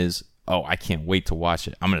hoping is, oh, I can't wait to watch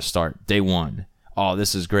it. I'm gonna start day 1. Oh,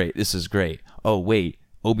 this is great. Oh, wait,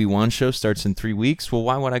 Obi-Wan show starts in 3 weeks? Well,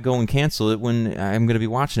 why would I go and cancel it when I'm going to be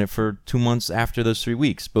watching it for 2 months after those 3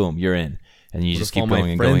 weeks? Boom, you're in. And you just keep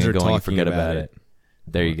going and going and going and forget about it.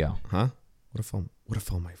 There you go. Huh? What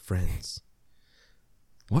if all my friends?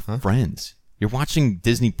 What friends? You're watching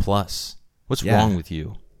Disney Plus. What's wrong with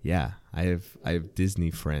you? Yeah, I have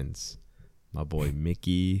Disney friends. My boy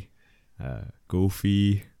Mickey,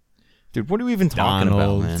 Goofy. Dude, what are we even talking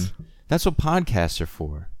about, man? That's what podcasts are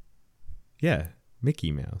for. Yeah,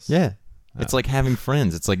 Mickey Mouse. Yeah. It's like having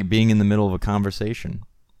friends. It's like being in the middle of a conversation.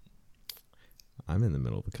 I'm in the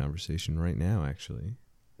middle of a conversation right now, actually.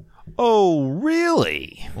 Oh,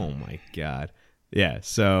 really? Oh, my God. Yeah,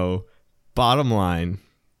 so bottom line,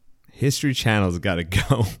 History Channel's got to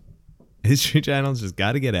go. History Channel's just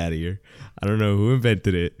got to get out of here. I don't know who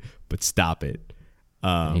invented it, but stop it.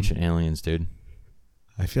 Ancient Aliens, dude.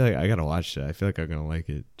 I feel like I got to watch that. I feel like I'm going to like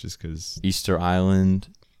it just because. Easter Island,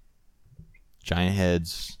 Giant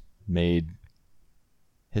Heads made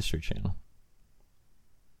History Channel.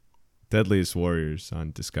 Deadliest Warriors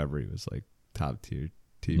on Discovery was like top tier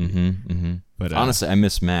TV. But honestly, I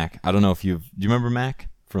miss Mac. I don't know if do you remember Mac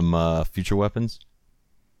from Future Weapons?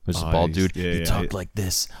 It was a bald dude. He talked like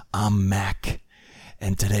this. I'm Mac.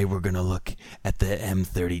 And today we're going to look at the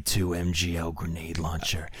M32 MGL grenade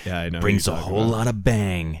launcher. Yeah, I know. Brings a whole lot of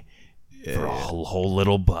bang for a whole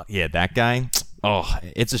little buck. Yeah, that guy. Oh,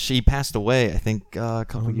 it's he passed away, I think, a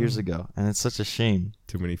couple years ago. And it's such a shame.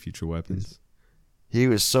 Too many Future Weapons. He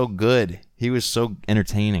was so good. He was so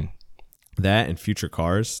entertaining. That and Future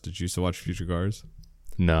Cars. Did you used to watch Future Cars?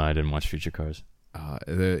 No, I didn't watch Future Cars.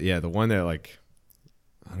 The one that like,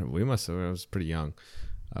 I was pretty young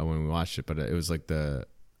when we watched it, but it was like it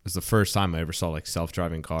was the first time I ever saw like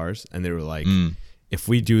self-driving cars, and they were like, if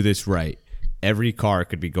we do this right, every car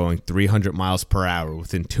could be going 300 miles per hour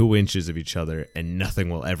within 2 inches of each other, and nothing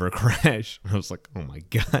will ever crash. I was like, oh my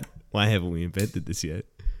God, why haven't we invented this yet?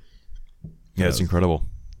 Yeah, it's incredible.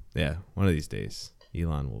 Yeah, one of these days,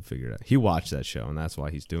 Elon will figure it out. He watched that show, and that's why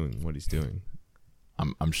he's doing what he's doing.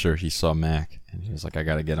 I'm sure he saw Mac, and he was like, I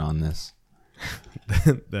got to get on this.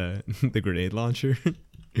 the grenade launcher.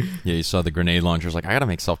 Yeah, you saw the grenade launcher. Like, I gotta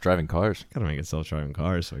make self-driving cars. Gotta make a self-driving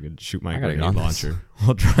car so I could shoot my grenade launcher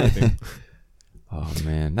while driving. Oh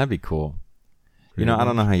man, that'd be cool. I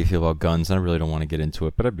don't know how you feel about guns. I really don't want to get into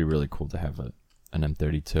it, but it'd be really cool to have an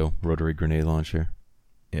M32 rotary grenade launcher.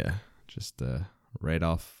 Yeah, just right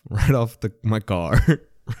off my car,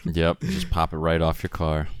 Yep, just pop it right off your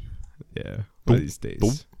car. Yeah, one of these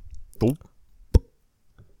days. Dope.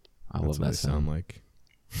 I That's love what that I sound sound. like.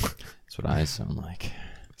 That's what I sound like.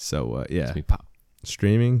 So yeah, Makes me pop.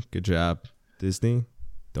 streaming. Good job, Disney.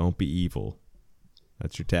 Don't be evil.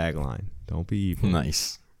 That's your tagline. Don't be evil.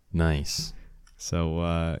 Nice.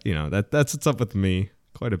 So that's what's up with me.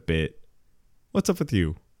 Quite a bit. What's up with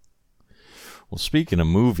you? Well, speaking of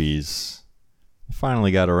movies, I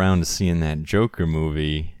finally got around to seeing that Joker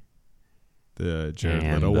movie. The Jared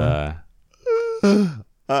And Leto one.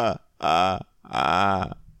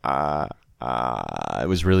 it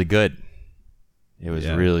was really good. It was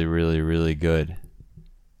Yeah. really, really, really good.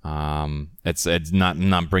 It's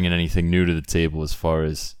not bringing anything new to the table as far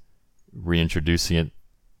as reintroducing it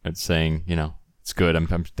and saying, it's good. I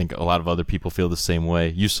think a lot of other people feel the same way.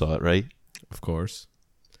 You saw it, right? Of course.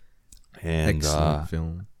 And Excellent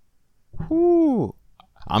film. whew,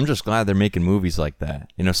 I'm just glad they're making movies like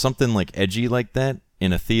that. Something like edgy like that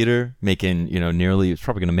in a theater, making, it's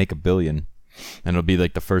probably going to make $1 billion. And it'll be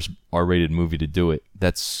like the first R-rated movie to do it.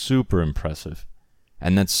 That's super impressive.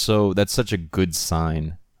 And that's such a good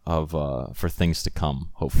sign of for things to come,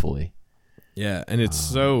 hopefully. Yeah, and it's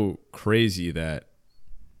so crazy that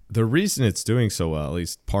the reason it's doing so well, at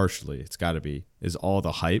least partially, it's got to be, is all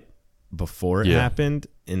the hype before it happened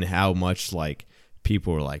and how much like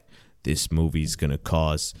people were like, this movie's going to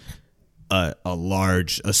cause a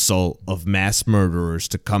large assault of mass murderers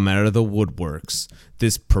to come out of the woodworks.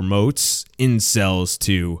 This promotes incels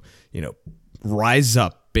to, rise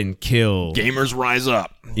up and kill. Gamers rise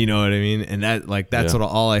up. You know what I mean? And that's what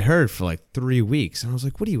all I heard for like 3 weeks. And I was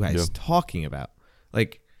like, what are you guys talking about?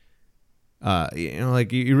 Like,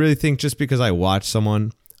 you really think just because I watch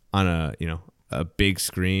someone on a big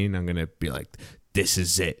screen, I'm going to be like, this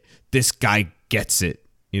is it. This guy gets it.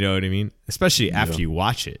 You know what I mean? Especially after you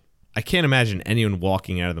watch it. I can't imagine anyone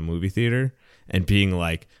walking out of the movie theater and being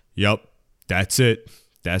like, yep, that's it.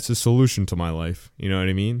 That's the solution to my life. You know what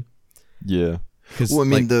I mean? Yeah. Well,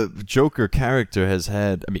 the Joker character has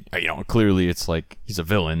had, clearly it's like he's a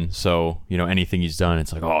villain. So, anything he's done,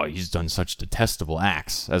 it's like, oh, he's done such detestable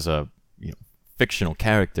acts as a fictional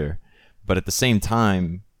character. But at the same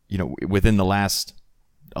time, within the last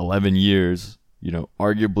 11 years,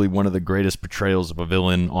 arguably one of the greatest portrayals of a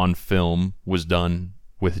villain on film was done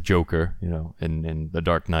with Joker, in The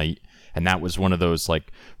Dark Knight. And that was one of those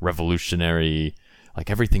like revolutionary,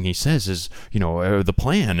 like everything he says is, the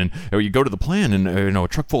plan, and you go to the plan, and a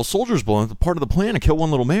truck full of soldiers blow up part of the plan and kill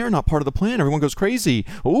one little mayor, not part of the plan. Everyone goes crazy.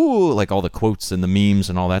 Ooh, like all the quotes and the memes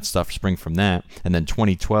and all that stuff spring from that. And then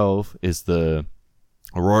 2012 is the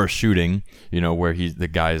Aurora shooting, where the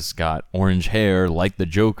guy's got orange hair like the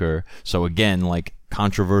Joker. So again, like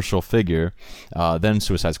controversial figure. Then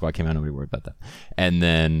Suicide Squad came out. Nobody worried about that. And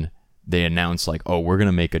then they announced like, oh, we're going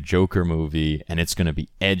to make a Joker movie, and it's going to be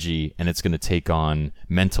edgy, and it's going to take on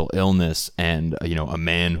mental illness and, a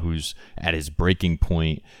man who's at his breaking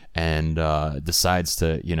point and decides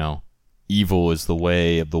to, evil is the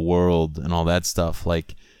way of the world and all that stuff.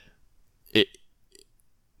 Like,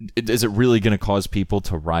 is it really going to cause people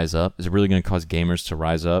to rise up? Is it really going to cause gamers to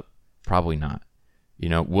rise up? Probably not.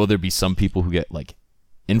 Will there be some people who get like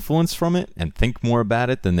influence from it and think more about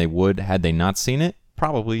it than they would had they not seen it?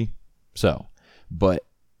 Probably so. But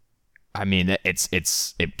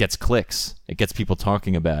it gets clicks. It gets people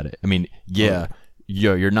talking about it.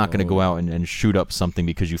 You're not going to go out and shoot up something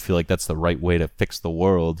because you feel like that's the right way to fix the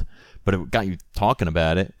world. But it got you talking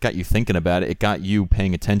about it, got you thinking about it. It got you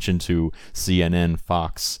paying attention to CNN,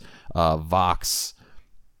 Fox, Vox,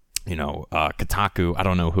 Kotaku. I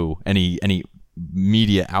don't know who. Any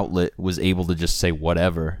media outlet was able to just say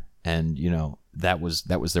whatever, and that was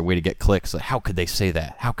their way to get clicks. Like, how could they say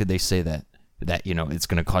that? How could they say that it's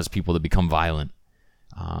going to cause people to become violent?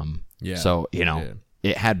 So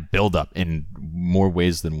it had buildup in more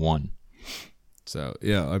ways than one. So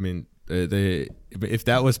yeah, if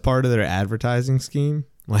that was part of their advertising scheme,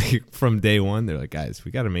 like from day one, they're like, guys,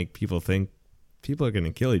 we got to make people think people are going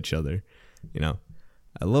to kill each other.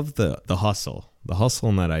 I love the hustle. The hustle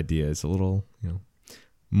in that idea is a little,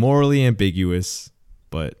 morally ambiguous,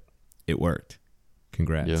 but it worked.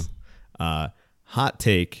 Congrats. Yeah. Hot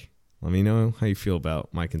take. Let me know how you feel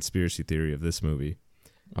about my conspiracy theory of this movie.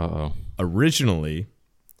 Originally,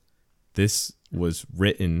 this was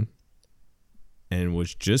written and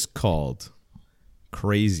was just called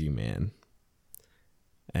Crazy Man.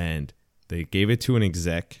 And they gave it to an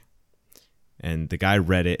exec, and the guy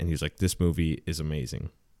read it, and he was like, this movie is amazing.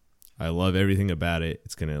 I love everything about it.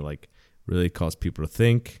 It's going to like really cause people to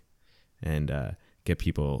think and get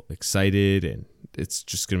people excited, and it's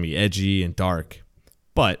just going to be edgy and dark.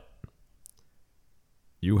 But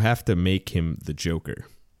you have to make him the Joker.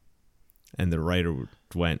 And the writer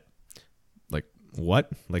went, like,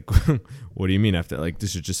 what? Like, what do you mean after? Like,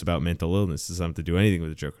 this is just about mental illness. This doesn't have to do anything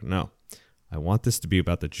with the Joker. No, I want this to be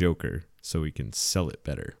about the Joker so we can sell it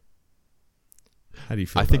better. How do you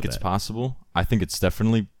feel I about think it's that? possible. I think it's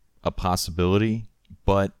definitely a possibility,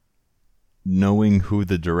 but knowing who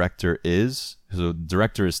the director is, so the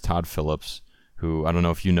director is Todd Phillips, who I don't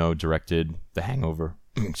know if you know, directed The Hangover,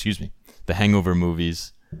 The Hangover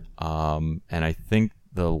movies. And I think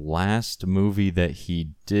the last movie that he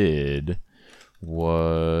did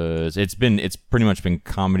was, it's pretty much been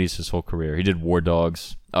comedies his whole career. He did War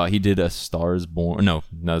Dogs. He did A Star Is Born. No,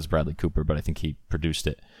 it's Bradley Cooper, but I think he produced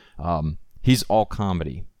it. He's all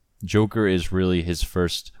comedy. Joker is really his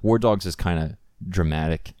first. War Dogs is kind of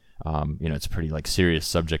dramatic. It's pretty like serious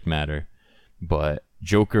subject matter, but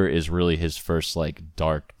Joker is really his first like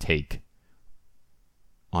dark take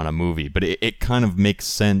on a movie. But it kind of makes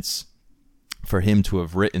sense for him to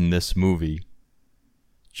have written this movie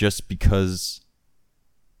just because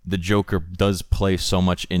the Joker does play so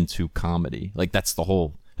much into comedy. Like that's the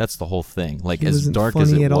whole thing. Like He as wasn't dark as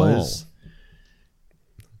funny it at was. all.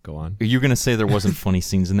 Go on. You're gonna say there wasn't funny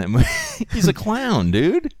scenes in that movie? He's a clown,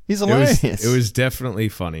 dude. He's hilarious. It was definitely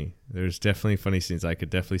funny. There's definitely funny scenes. I could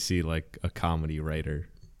definitely see like a comedy writer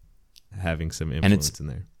having some influence in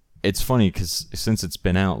there. It's funny because since it's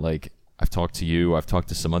been out, like I've talked to you, I've talked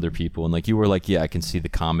to some other people, and like you were like, yeah, I can see the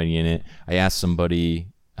comedy in it. I asked somebody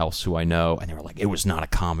else who I know, and they were like, it was not a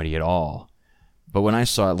comedy at all. But when I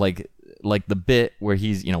saw it, like the bit where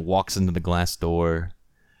he's walks into the glass door,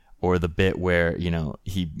 or the bit where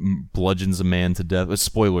he bludgeons a man to death.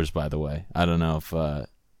 Spoilers, by the way. I don't know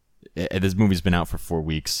if this movie's been out for 4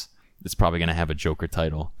 weeks. It's probably gonna have a Joker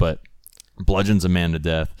title, but bludgeons a man to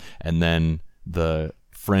death, and then the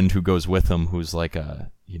friend who goes with him, who's like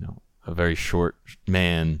a very short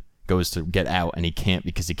man, goes to get out and he can't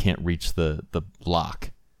because he can't reach the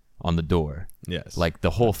lock on the door. Yes. Like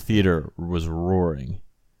the whole theater was roaring.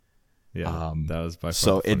 Yeah. That was by far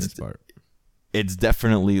so the funniest part. It's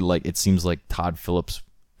definitely like, it seems like Todd Phillips,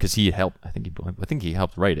 because he helped. I think he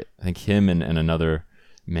helped write it. I think him and another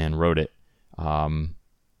man wrote it.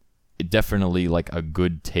 It definitely like a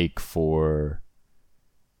good take for.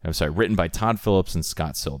 I'm sorry, written by Todd Phillips and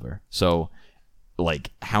Scott Silver. So,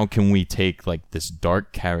 like, how can we take like this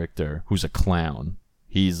dark character who's a clown?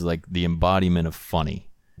 He's like the embodiment of funny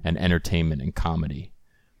and entertainment and comedy,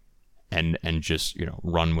 and just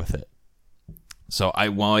run with it. So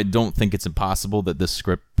while I don't think it's impossible that this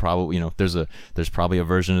script probably, there's probably a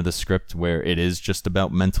version of the script where it is just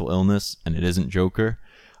about mental illness and it isn't Joker.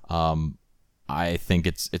 I think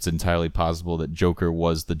it's entirely possible that Joker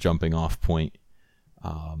was the jumping off point,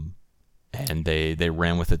 and they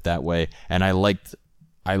ran with it that way. And I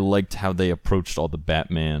liked how they approached all the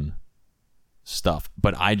Batman stuff,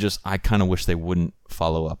 but I kind of wish they wouldn't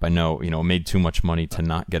follow up. I know it made too much money to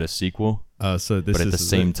not get a sequel. So this but at is the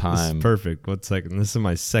same this time, is perfect. 1 second. This is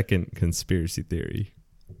my second conspiracy theory.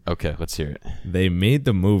 Okay, let's hear it. They made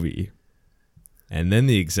the movie, and then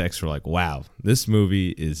the execs were like, "Wow, this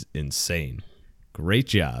movie is insane. Great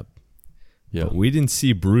job." Yeah, But we didn't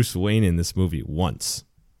see Bruce Wayne in this movie once.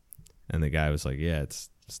 And the guy was like, "Yeah, it's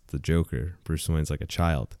the Joker. Bruce Wayne's like a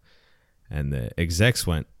child." And the execs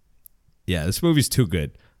went, "Yeah, this movie's too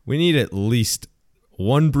good. We need at least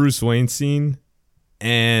one Bruce Wayne scene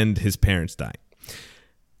and his parents dying.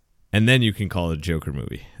 And then you can call it a Joker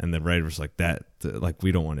movie." And the writer was like,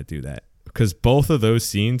 we don't want to do that. Because both of those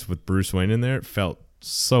scenes with Bruce Wayne in there felt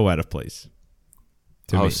so out of place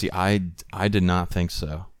to me. See, I did not think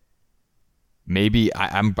so. Maybe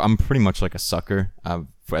I'm pretty much like a sucker.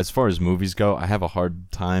 As far as movies go, I have a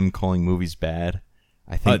hard time calling movies bad.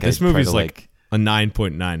 I think this movie's like a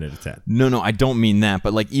 9.9 out of 10. No, I don't mean that.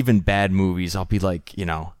 But like even bad movies, I'll be like,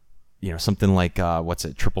 something like what's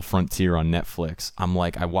it, Triple Frontier on Netflix. I'm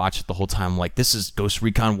like, I watch it the whole time. I'm like, this is Ghost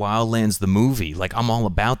Recon Wildlands, the movie. Like, I'm all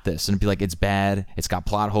about this. And it'd be like, it's bad. It's got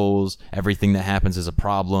plot holes. Everything that happens is a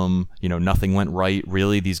problem. Nothing went right.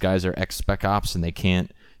 Really, these guys are ex-spec ops and they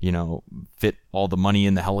can't, fit all the money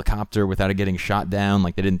in the helicopter without it getting shot down.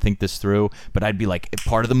 Like, they didn't think this through. But I'd be like,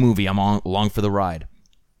 part of the movie, I'm along for the ride.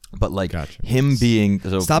 But like Gotcha. Him being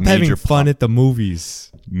Stop having fun at the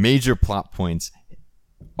movies. Major plot points.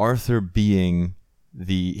 Arthur being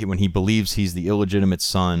when he believes he's the illegitimate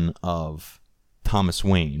son of Thomas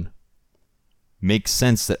Wayne, makes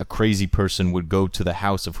sense that a crazy person would go to the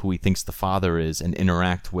house of who he thinks the father is and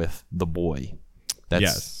interact with the boy.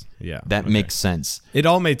 Yes. Yeah. That makes sense. It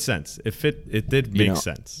all made sense. It did make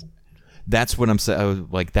sense. That's what I'm saying.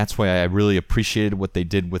 Like, that's why I really appreciated what they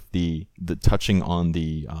did with the touching on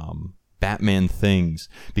the Batman things,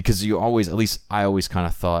 because you always, at least I always kind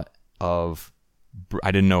of thought of,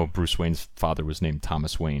 I didn't know Bruce Wayne's father was named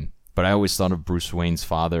Thomas Wayne, but I always thought of Bruce Wayne's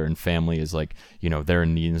father and family as like, they're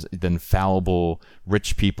the infallible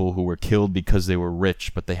rich people who were killed because they were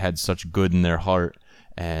rich, but they had such good in their heart,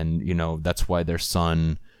 and that's why their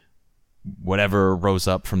son, whatever, rose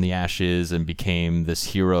up from the ashes and became this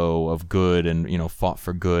hero of good, and fought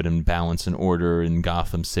for good and balance and order in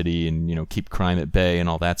Gotham City, and keep crime at bay and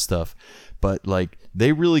all that stuff. But like,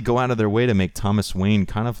 they really go out of their way to make Thomas Wayne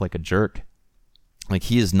kind of like a jerk. Like,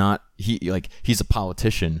 he's a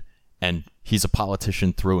politician, and he's a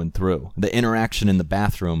politician through and through. The interaction in the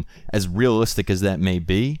bathroom, as realistic as that may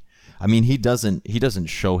be, I mean, he doesn't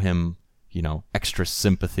show him extra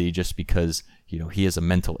sympathy just because he has a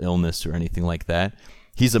mental illness or anything like that.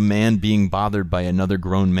 He's a man being bothered by another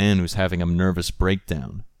grown man who's having a nervous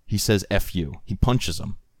breakdown. He says F you. He punches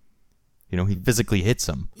him. He physically hits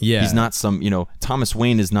him. Yeah. He's not some, Thomas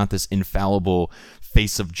Wayne is not this infallible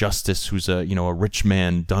face of justice who's a rich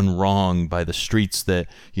man done wrong by the streets that,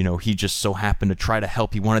 he just so happened to try to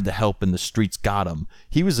help. He wanted to help and the streets got him.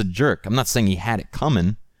 He was a jerk. I'm not saying he had it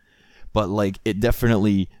coming, but like, it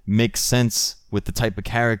definitely makes sense with the type of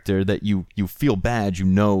character that you feel bad,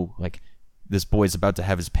 like, this boy's about to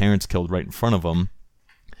have his parents killed right in front of him.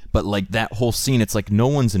 But like, that whole scene, it's like, no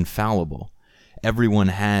one's infallible. Everyone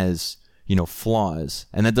has, flaws,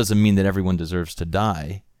 and that doesn't mean that everyone deserves to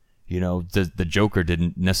die. The Joker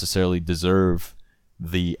didn't necessarily deserve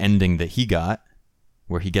the ending that he got,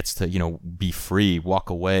 where he gets to, be free, walk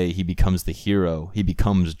away, he becomes the hero, he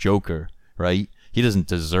becomes Joker, right? He doesn't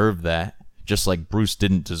deserve that, just like Bruce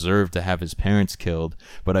didn't deserve to have his parents killed.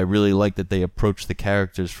 But I really like that they approach the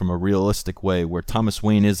characters from a realistic way, where Thomas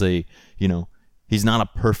Wayne is he's not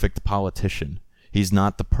a perfect politician. He's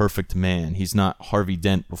not the perfect man. He's not Harvey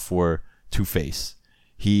Dent before Two-Face.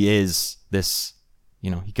 He is this,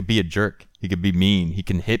 he could be a jerk. He could be mean. He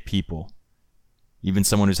can hit people. Even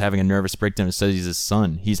someone who's having a nervous breakdown and says he's his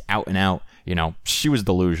son. He's out and out. She was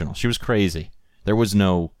delusional. She was crazy. There was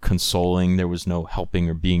no consoling. There was no helping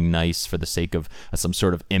or being nice for the sake of some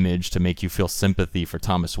sort of image to make you feel sympathy for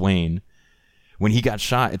Thomas Wayne. When he got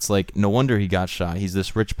shot, it's like, no wonder he got shot. He's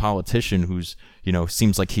this rich politician who's,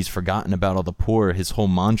 seems like he's forgotten about all the poor. His whole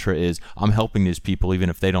mantra is, I'm helping these people even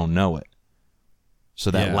if they don't know it. So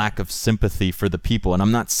that lack of sympathy for the people, and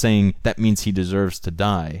I'm not saying that means he deserves to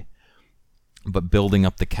die, but building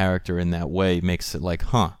up the character in that way makes it like,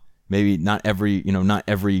 maybe not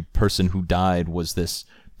every person who died was this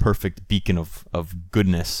perfect beacon of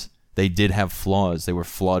goodness. They did have flaws. They were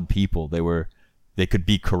flawed people. They could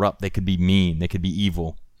be corrupt. They could be mean. They could be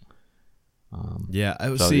evil. I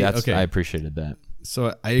appreciated that.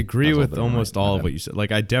 So I agree with almost all of what you said.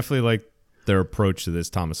 Like, I definitely like their approach to this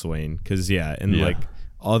Thomas Wayne, because like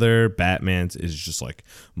other Batmans is just like,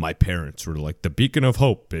 my parents were like the beacon of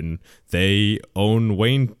hope, and they own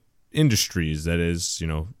Wayne Industries, that is,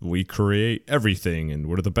 we create everything and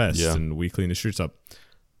we're the best, and we clean the streets up.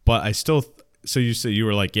 But I still so you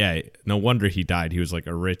were like, no wonder he died, he was like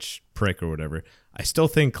a rich prick or whatever. I still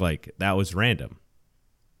think like that was random.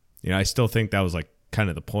 I still think that was like kind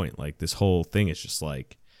of the point. Like, this whole thing is just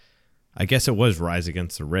like, I guess it was rise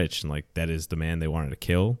against the rich, and like, that is the man they wanted to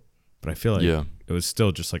kill. But I feel like it was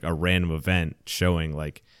still just like a random event showing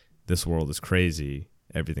like, this world is crazy,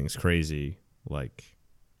 everything's crazy, like,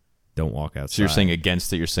 don't walk outside. So you're saying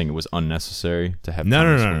against it, you're saying it was unnecessary to have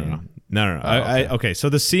No. Okay. Okay, so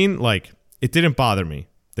the scene, like, it didn't bother me.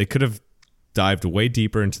 They could have dived way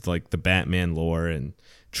deeper into like the Batman lore and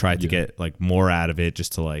tried to get like more out of it,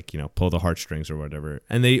 just to like, pull the heartstrings or whatever.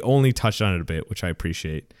 And they only touched on it a bit, which I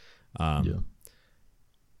appreciate.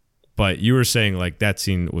 But you were saying like that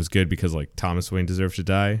scene was good because like Thomas Wayne deserved to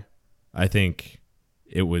die. I think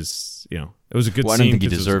it was, it was a good scene. I don't think he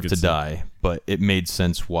deserved to die, but it made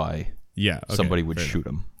sense why somebody would shoot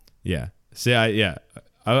him. Yeah. See, I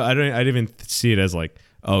didn't even see it as like,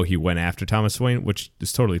 oh, he went after Thomas Wayne, which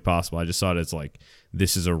is totally possible. I just saw it as like,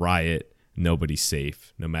 this is a riot. Nobody's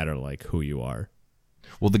safe, no matter like who you are.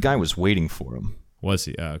 Well, the guy was waiting for him. Was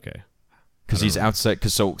he? Oh, okay. Because he's outside.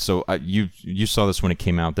 Because you saw this when it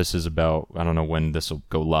came out. This is about, I don't know when this will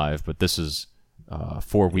go live, but this is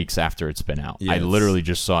 4 weeks after it's been out. Yes. I literally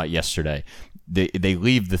just saw it yesterday. They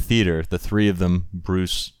leave the theater. The three of them,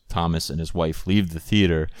 Bruce, Thomas, and his wife, leave the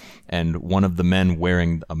theater, and one of the men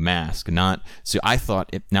wearing a mask. I thought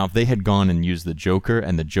if they had gone and used the Joker,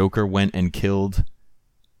 and the Joker went and killed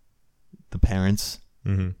the parents,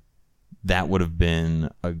 that would have been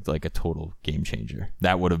a total game changer.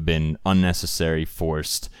 That would have been unnecessary,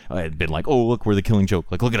 forced. I had been like, oh, look, we're the Killing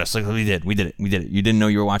Joke. Like, look at us. Like, we did it. You didn't know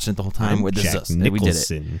you were watching it the whole time. Jack Nicholson. We did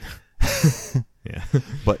it. Yeah.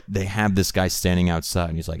 But they have this guy standing outside,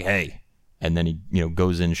 and he's like, "Hey," and then he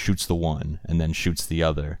goes in, shoots the one, and then shoots the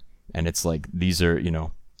other, and it's like these are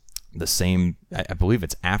the same. I believe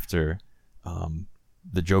it's after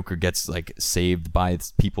the Joker gets like saved by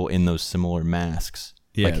people in those similar masks,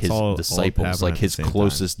 Yeah, like it's his all disciples, happening like at his the same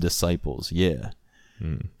closest disciples. Yeah,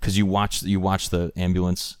 because you watch the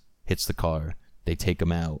ambulance hits the car, they take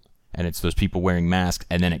him out, and it's those people wearing masks,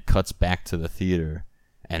 and then it cuts back to the theater,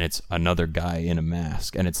 and it's another guy in a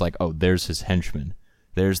mask, and it's like, oh, there's his henchmen,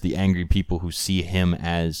 there's the angry people who see him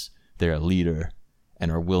as their leader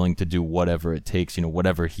and are willing to do whatever it takes,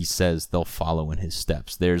 whatever he says, they'll follow in his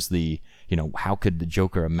steps. There's the, how could the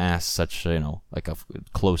Joker amass such, like a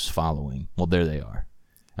close following? Well, there they are.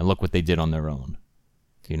 And look what they did on their own.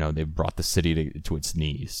 They brought the city to its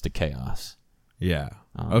knees, to chaos. Yeah.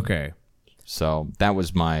 Okay. So that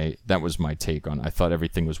was my take on it. I thought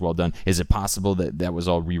everything was well done. Is it possible that was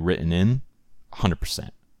all rewritten in? 100%.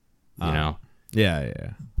 Yeah,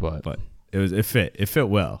 yeah. But it fit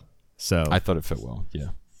well. So I thought it fit well. Yeah.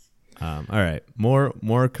 All right.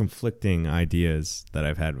 More conflicting ideas that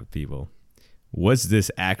I've had with people. Was this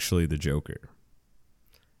actually the Joker?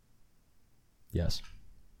 Yes.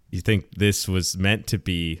 You think this was meant to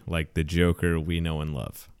be like the Joker we know and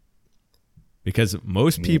love? Because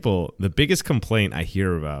most people, the biggest complaint I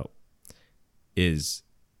hear about is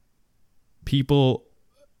people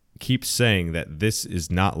keep saying that this is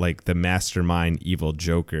not like the mastermind evil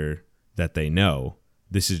Joker that they know.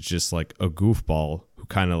 This is just like a goofball who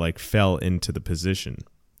kind of like fell into the position.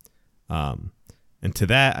 And to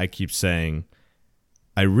that, I keep saying,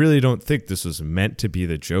 I really don't think this was meant to be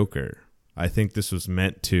the Joker. I think this was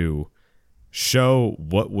meant to show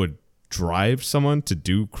what would drive someone to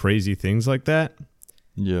do crazy things like that.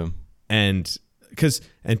 Yeah. And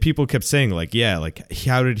people kept saying like, yeah, like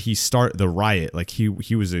how did he start the riot? Like he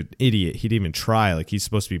was an idiot. He didn't even try. Like he's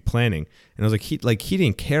supposed to be planning. And I was like, he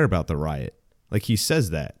didn't care about the riot. Like he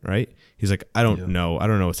says that, right? He's like, I don't know. I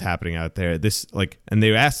don't know what's happening out there. And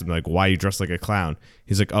they asked him like, why you dressed like a clown?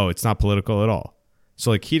 He's like, oh, it's not political at all.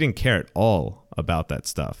 So like he didn't care at all about that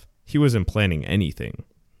stuff. He wasn't planning anything.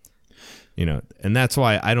 And that's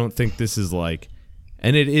why I don't think this is like,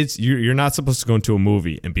 and it is, you're not supposed to go into a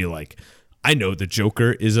movie and be like, I know the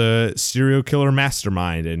Joker is a serial killer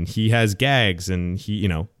mastermind and he has gags and he,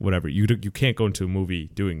 whatever. You can't go into a movie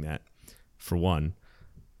doing that, for one.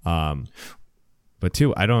 But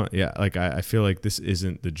two, I feel like this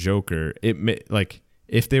isn't the Joker. Like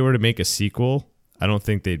if they were to make a sequel, I don't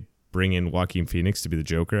think they'd bring in Joaquin Phoenix to be the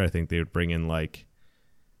Joker. I think they would bring in like,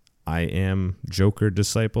 I am Joker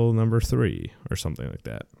disciple number 3 or something like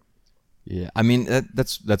that. Yeah, I mean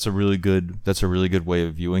that's a really good way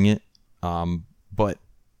of viewing it. But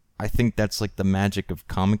I think that's like the magic of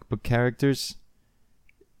comic book characters,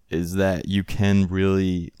 is that you can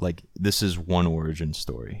really like, this is one origin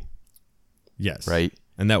story. Yes. Right.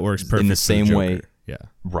 And that works perfectly in the same for the way. Joker. Yeah.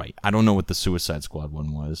 Right. I don't know what the Suicide Squad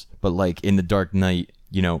one was, but like in The Dark Knight,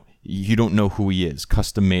 you don't know who he is.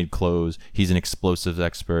 Custom made clothes. He's an explosives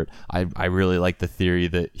expert. I really like the theory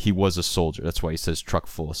that he was a soldier. That's why he says truck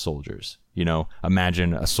full of soldiers.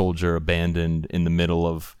 Imagine a soldier abandoned in the middle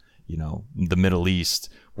of, the Middle East,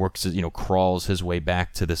 works, crawls his way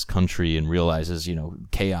back to this country and realizes,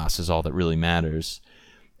 chaos is all that really matters,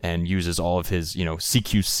 and uses all of his,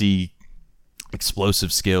 CQC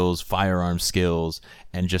explosive skills, firearm skills,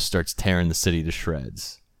 and just starts tearing the city to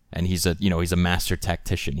shreds. And he's a master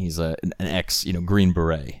tactician. He's an ex, Green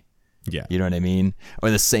Beret. Yeah. You know what I mean? Or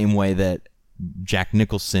the same way that Jack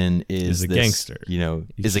Nicholson is a this, gangster.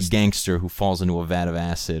 Is a gangster who falls into a vat of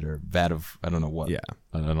acid or vat of, I don't know what. Yeah.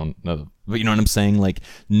 I don't know. But you know what I'm saying? Like,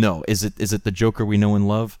 no. Is it the Joker we know and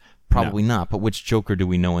love? Probably not. But which Joker do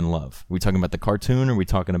we know and love? Are we talking about the cartoon, or are we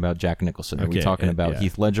talking about Jack Nicholson? Are we talking about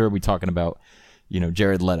Heath Ledger? Are we talking about,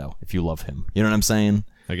 Jared Leto, if you love him? You know what I'm saying?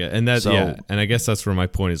 Okay, and and I guess that's where my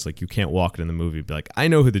point is, like, you can't walk in the movie and be like, I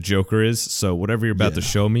know who the Joker is, so whatever you're about to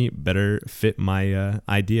show me better fit my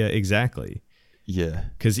idea exactly. Yeah.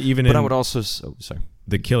 Because even I would also, sorry.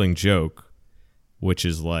 The Killing Joke, which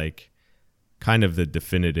is like kind of the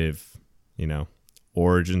definitive,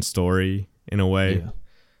 origin story in a way.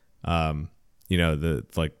 Yeah.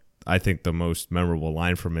 I think the most memorable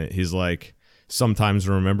line from it, he's like, sometimes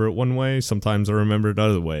I remember it one way, sometimes I remember it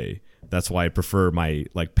another way. That's why I prefer my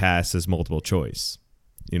past as multiple choice.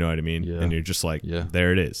 You know what I mean? Yeah. And you're just like,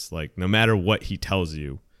 there it is. Like, no matter what he tells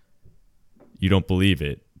you, you don't believe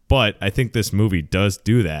it. But I think this movie does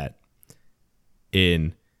do that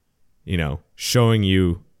in, showing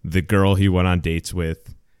you the girl he went on dates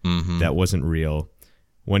with that wasn't real.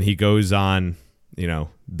 When he goes on, you know,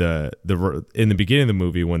 in the beginning of the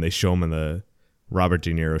movie when they show him in the Robert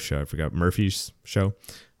De Niro show, I forgot Murphy's show,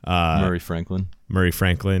 Murray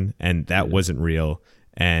Franklin, and that wasn't real,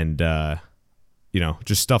 and you know,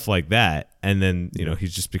 just stuff like that, and then you know he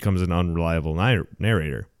just becomes an unreliable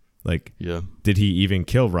narrator. Like, did he even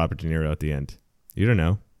kill Robert De Niro at the end? You don't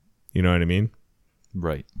know. You know what I mean?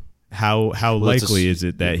 Right. How likely is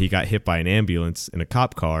it that he got hit by an ambulance in a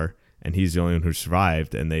cop car and he's the only one who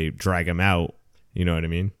survived and they drag him out? You know what I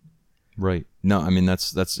mean? Right. No, I mean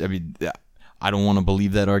that's I mean I don't want to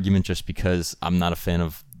believe that argument just because I'm not a fan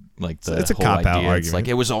of like the it's a whole cop-out idea. argument. It's like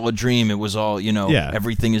it was all a dream. It was all, you know,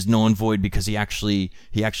 everything is null and void because he actually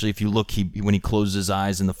if you look, when he closed his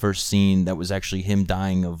eyes in the first scene, that was actually him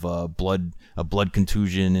dying of a blood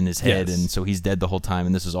contusion in his head, and so he's dead the whole time,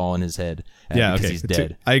 and this is all in his head. Because he's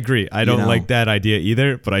dead. I agree. I don't like that idea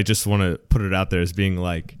either, but I just want to put it out there as being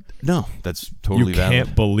like, no, that's totally valid. You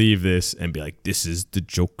can't believe this and be like, this is the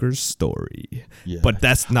Joker's story. Yeah. But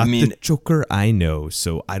that's not the Joker I know,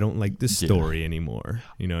 so I don't like this story anymore.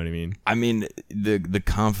 You know what I mean? I mean, the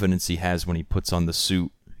confidence he has when he puts on the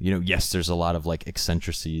suit, you know, yes, there's a lot of like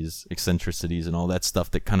eccentricities and all that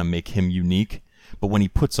stuff that kind of make him unique. But when he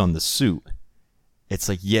puts on the suit, it's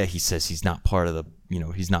like, yeah, he says he's not part of the, you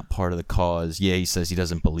know, he's not part of the cause. Yeah, he says he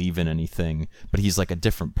doesn't believe in anything, but he's like a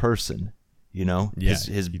different person. You know,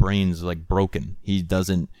 his brain's like broken. He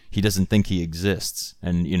doesn't think he exists,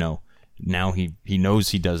 and you know, now he knows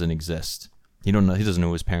he doesn't exist. He doesn't know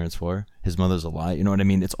who his parents were. His mother's a lie. You know what I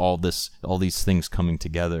mean? It's all these things coming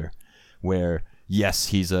together. Where yes,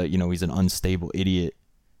 he's an unstable idiot.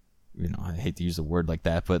 You know, I hate to use a word like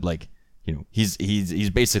that, but like, you know, he's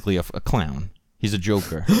basically a clown. He's a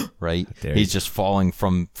joker, right? He's just falling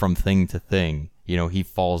from thing to thing. You know, he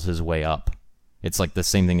falls his way up. It's like the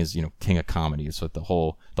same thing as, you know, King of Comedy. It's like the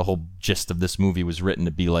whole gist of this movie was written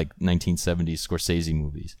to be like 1970s Scorsese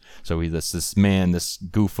movies. So this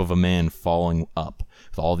goof of a man falling up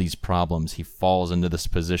with all these problems. He falls into this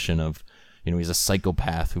position of, you know, he's a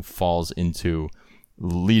psychopath who falls into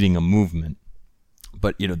leading a movement.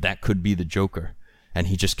 But, you know, that could be the Joker. And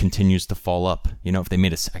he just continues to fall up. You know, if they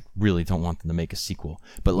made I really don't want them to make a sequel.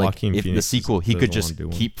 But like, Joaquin if Phoenix the sequel, he could just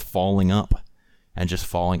keep falling up. And just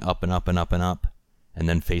falling up and up and up and up, and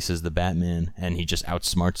then faces the Batman, and he just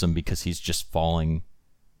outsmarts him because he's just falling,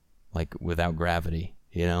 like, without gravity,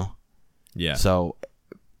 you know? Yeah. So,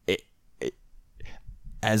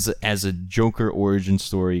 as a Joker origin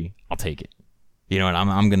story, I'll take it. You know what?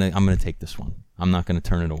 I'm gonna take this one. I'm not gonna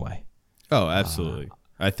turn it away. Oh, absolutely.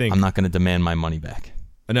 I think I'm not gonna demand my money back.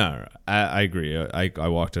 No, I agree. I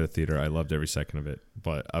walked out of the theater. I loved every second of it,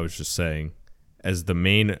 but I was just saying, as the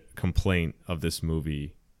main complaint of this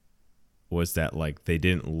movie was that like they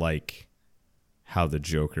didn't like how the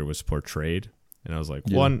Joker was portrayed, and I was like,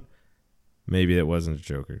 one, maybe it wasn't a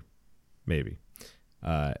Joker, maybe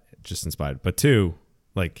just inspired, but two,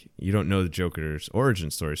 like, you don't know the Joker's origin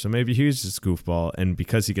story, so maybe he's just goofball, and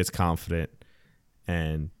because he gets confident,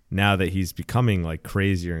 and now that he's becoming like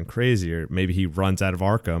crazier and crazier, maybe he runs out of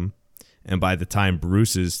Arkham. And by the time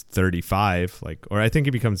Bruce is 35, like, or I think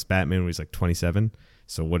he becomes Batman when he's like 27.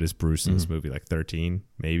 So what is Bruce in this movie? Like 13,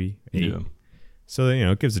 maybe 8. Yeah. So, you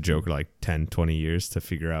know, it gives the Joker like 10, 20 years to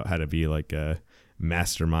figure out how to be like a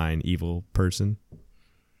mastermind evil person.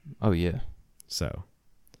 Oh, yeah. So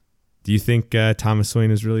do you think Thomas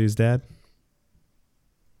Wayne is really his dad?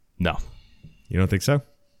 No. You don't think so?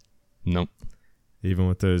 Nope. Even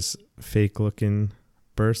with those fake looking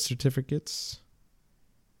birth certificates?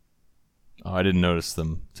 Oh, I didn't notice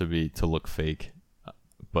them to look fake,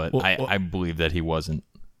 but I believe that he wasn't.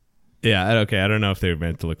 Yeah, okay. I don't know if they were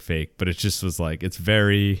meant to look fake, but it just was like, it's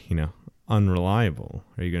very, you know, unreliable.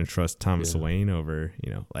 Are you going to trust Thomas Wayne over,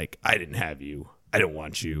 you know, like, I didn't have you, I don't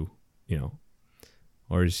want you, you know,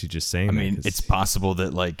 or is he just saying? I mean, it's possible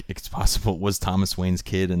that it was Thomas Wayne's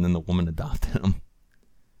kid and then the woman adopted him.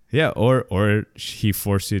 Yeah, or he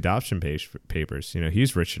forced the adoption papers. You know,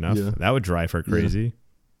 he's rich enough. Yeah. That would drive her crazy. Yeah.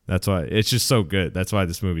 That's why it's just so good. That's why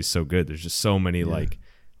this movie's so good. There's just so many like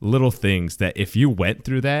little things that if you went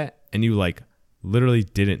through that and you like literally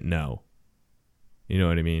didn't know, you know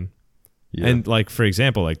what I mean? Yeah. And like, for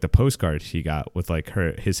example, like the postcard he got with like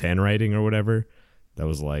his handwriting or whatever, that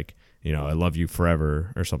was like, you know, I love you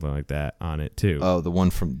forever or something like that on it too. Oh, the one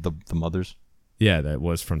from the mother's? Yeah, that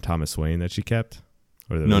was from Thomas Wayne that she kept.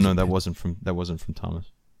 Or that wasn't from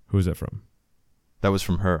Thomas. Who was that from? That was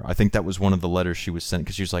from her. I think that was one of the letters she was sent,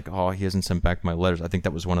 because she was like, oh, he hasn't sent back my letters. I think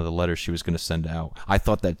that was one of the letters she was going to send out. I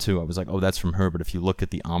thought that too. I was like, oh, that's from her. But if you look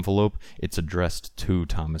at the envelope, it's addressed to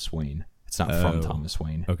Thomas Wayne. It's not from Thomas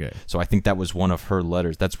Wayne. Okay. So I think that was one of her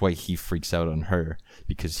letters. That's why he freaks out on her,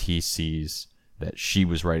 because he sees that she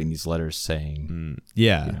was writing these letters saying,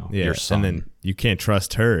 Yeah, you know, yeah. your son. And then you can't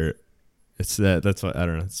trust her. It's that's what I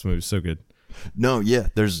don't know. This movie's so good. No, yeah,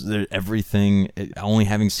 there's everything. Only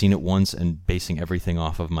having seen it once and basing everything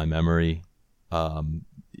off of my memory,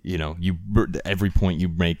 you know, every point you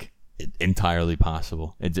make entirely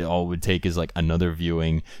possible. All it would take is like another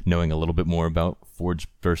viewing, knowing a little bit more about forged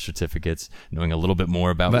birth certificates, knowing a little bit more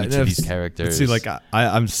about each of these characters. See, like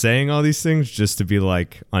I'm saying all these things just to be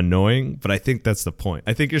like annoying, but I think that's the point.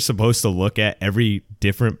 I think you're supposed to look at every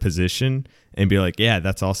different position and be like, yeah,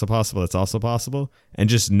 that's also possible. That's also possible. And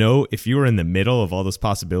just know if you were in the middle of all those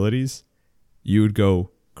possibilities, you would go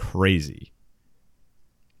crazy.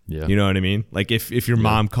 Yeah. You know what I mean? Like if your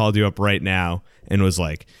mom called you up right now and was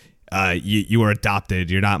like, you were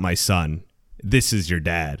adopted, you're not my son, this is your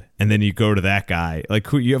dad. And then you go to that guy, like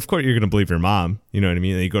of course you're going to believe your mom. You know what I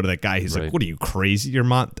mean? And you go to that guy, he's like, what are you, crazy? Your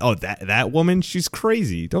mom? Oh, that woman, she's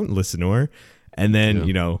crazy. Don't listen to her. And then,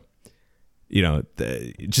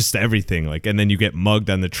 just everything, like, and then you get mugged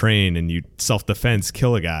on the train and you self-defense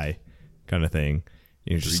kill a guy kind of thing.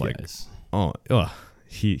 You're just like,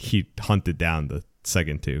 he hunted down the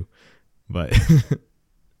second two, but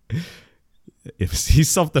if he's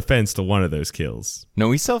self-defense to one of those kills.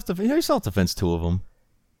 No, he self-defense two of them.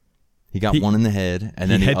 He got one in the head,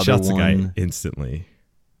 and then the other headshots one, a guy instantly.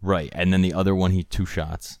 Right, and then the other one, he 2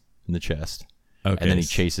 shots in the chest, and then he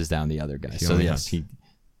chases down the other guy. So yes, he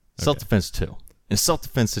self-defense 2. In a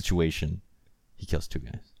self-defense situation, he kills 2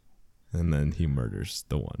 guys, and then he murders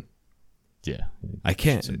the one. Yeah, I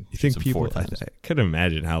can't. You think people? I couldn't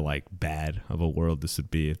imagine how like bad of a world this would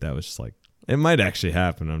be if that was just like it might actually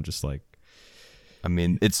happen. I'm just like, I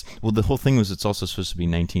mean, the whole thing was it's also supposed to be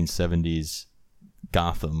 1970s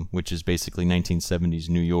Gotham, which is basically 1970s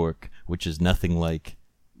New York, which is nothing like,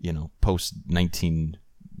 you know, post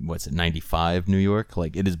 95 New York.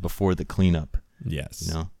 Like it is before the cleanup. Yes.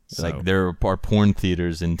 You know, like there are porn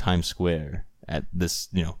theaters in Times Square at this,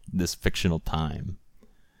 you know, this fictional time.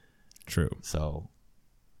 True. So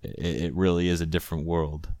it really is a different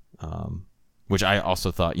world, which I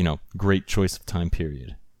also thought, you know, great choice of time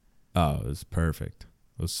period. Oh, it was perfect.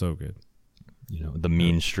 It was so good. You know, the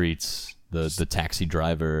mean streets, the taxi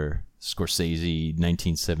driver, Scorsese,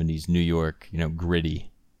 1970s New York, you know,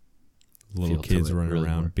 gritty. Little kids running really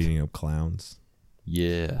around beating up clowns.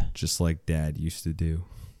 Yeah. Just like Dad used to do.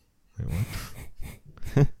 Wait,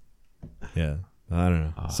 what? Yeah. I don't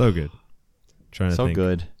know. So good. Trying to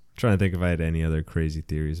think if I had any other crazy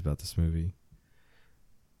theories about this movie.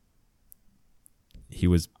 He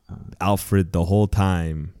was Alfred the whole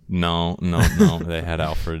time. No. They had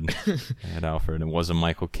Alfred. It wasn't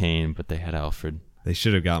Michael Caine, but they had Alfred. They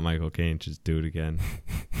should have got Michael Caine. Just do it again.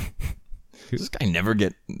 Does this guy never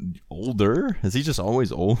get older? Is he just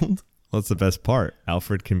always old? Well, that's the best part.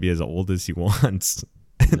 Alfred can be as old as he wants.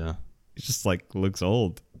 Yeah. He just like looks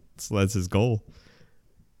old. So that's his goal.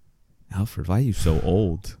 Alfred, why are you so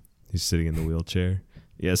old? He's sitting in the wheelchair.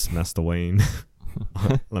 Yes, Master Wayne.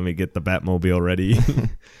 Let me get the Batmobile ready.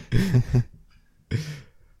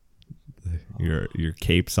 Your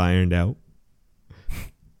cape's ironed out.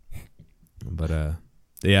 But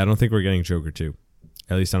yeah, I don't think we're getting Joker 2.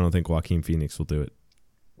 At least I don't think Joaquin Phoenix will do it.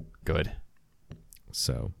 Good.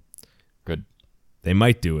 So good. They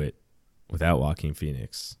might do it without Joaquin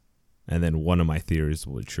Phoenix, and then one of my theories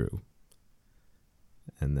will be true.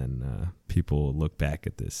 And then people will look back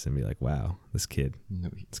at this and be like, "Wow, this kid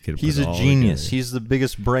he's a genius. He's the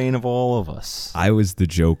biggest brain of all of us." I was the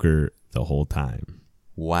Joker the whole time.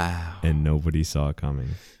 Wow. And nobody saw it coming.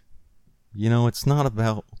 You know, it's not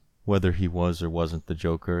about whether he was or wasn't the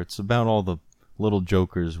Joker. It's about all the little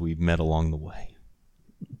Jokers we've met along the way.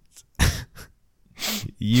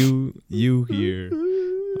 You here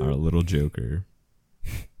are a little Joker.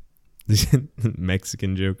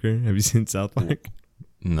 Mexican Joker. Have you seen South Park?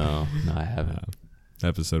 No, I haven't.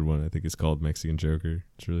 Episode 1, I think, is called Mexican Joker.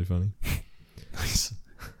 It's really funny. Nice.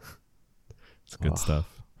 It's good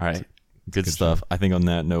stuff. All right, good stuff. Show. I think on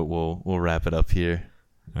that note, we'll wrap it up here.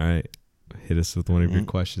 All right, hit us with one of your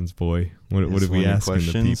questions, boy. What are we asking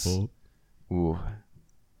the people? Ooh,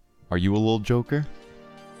 are you a little Joker?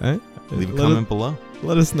 Leave a comment below.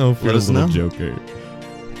 Let us know if you're a little Joker.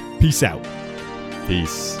 Peace out.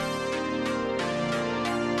 Peace.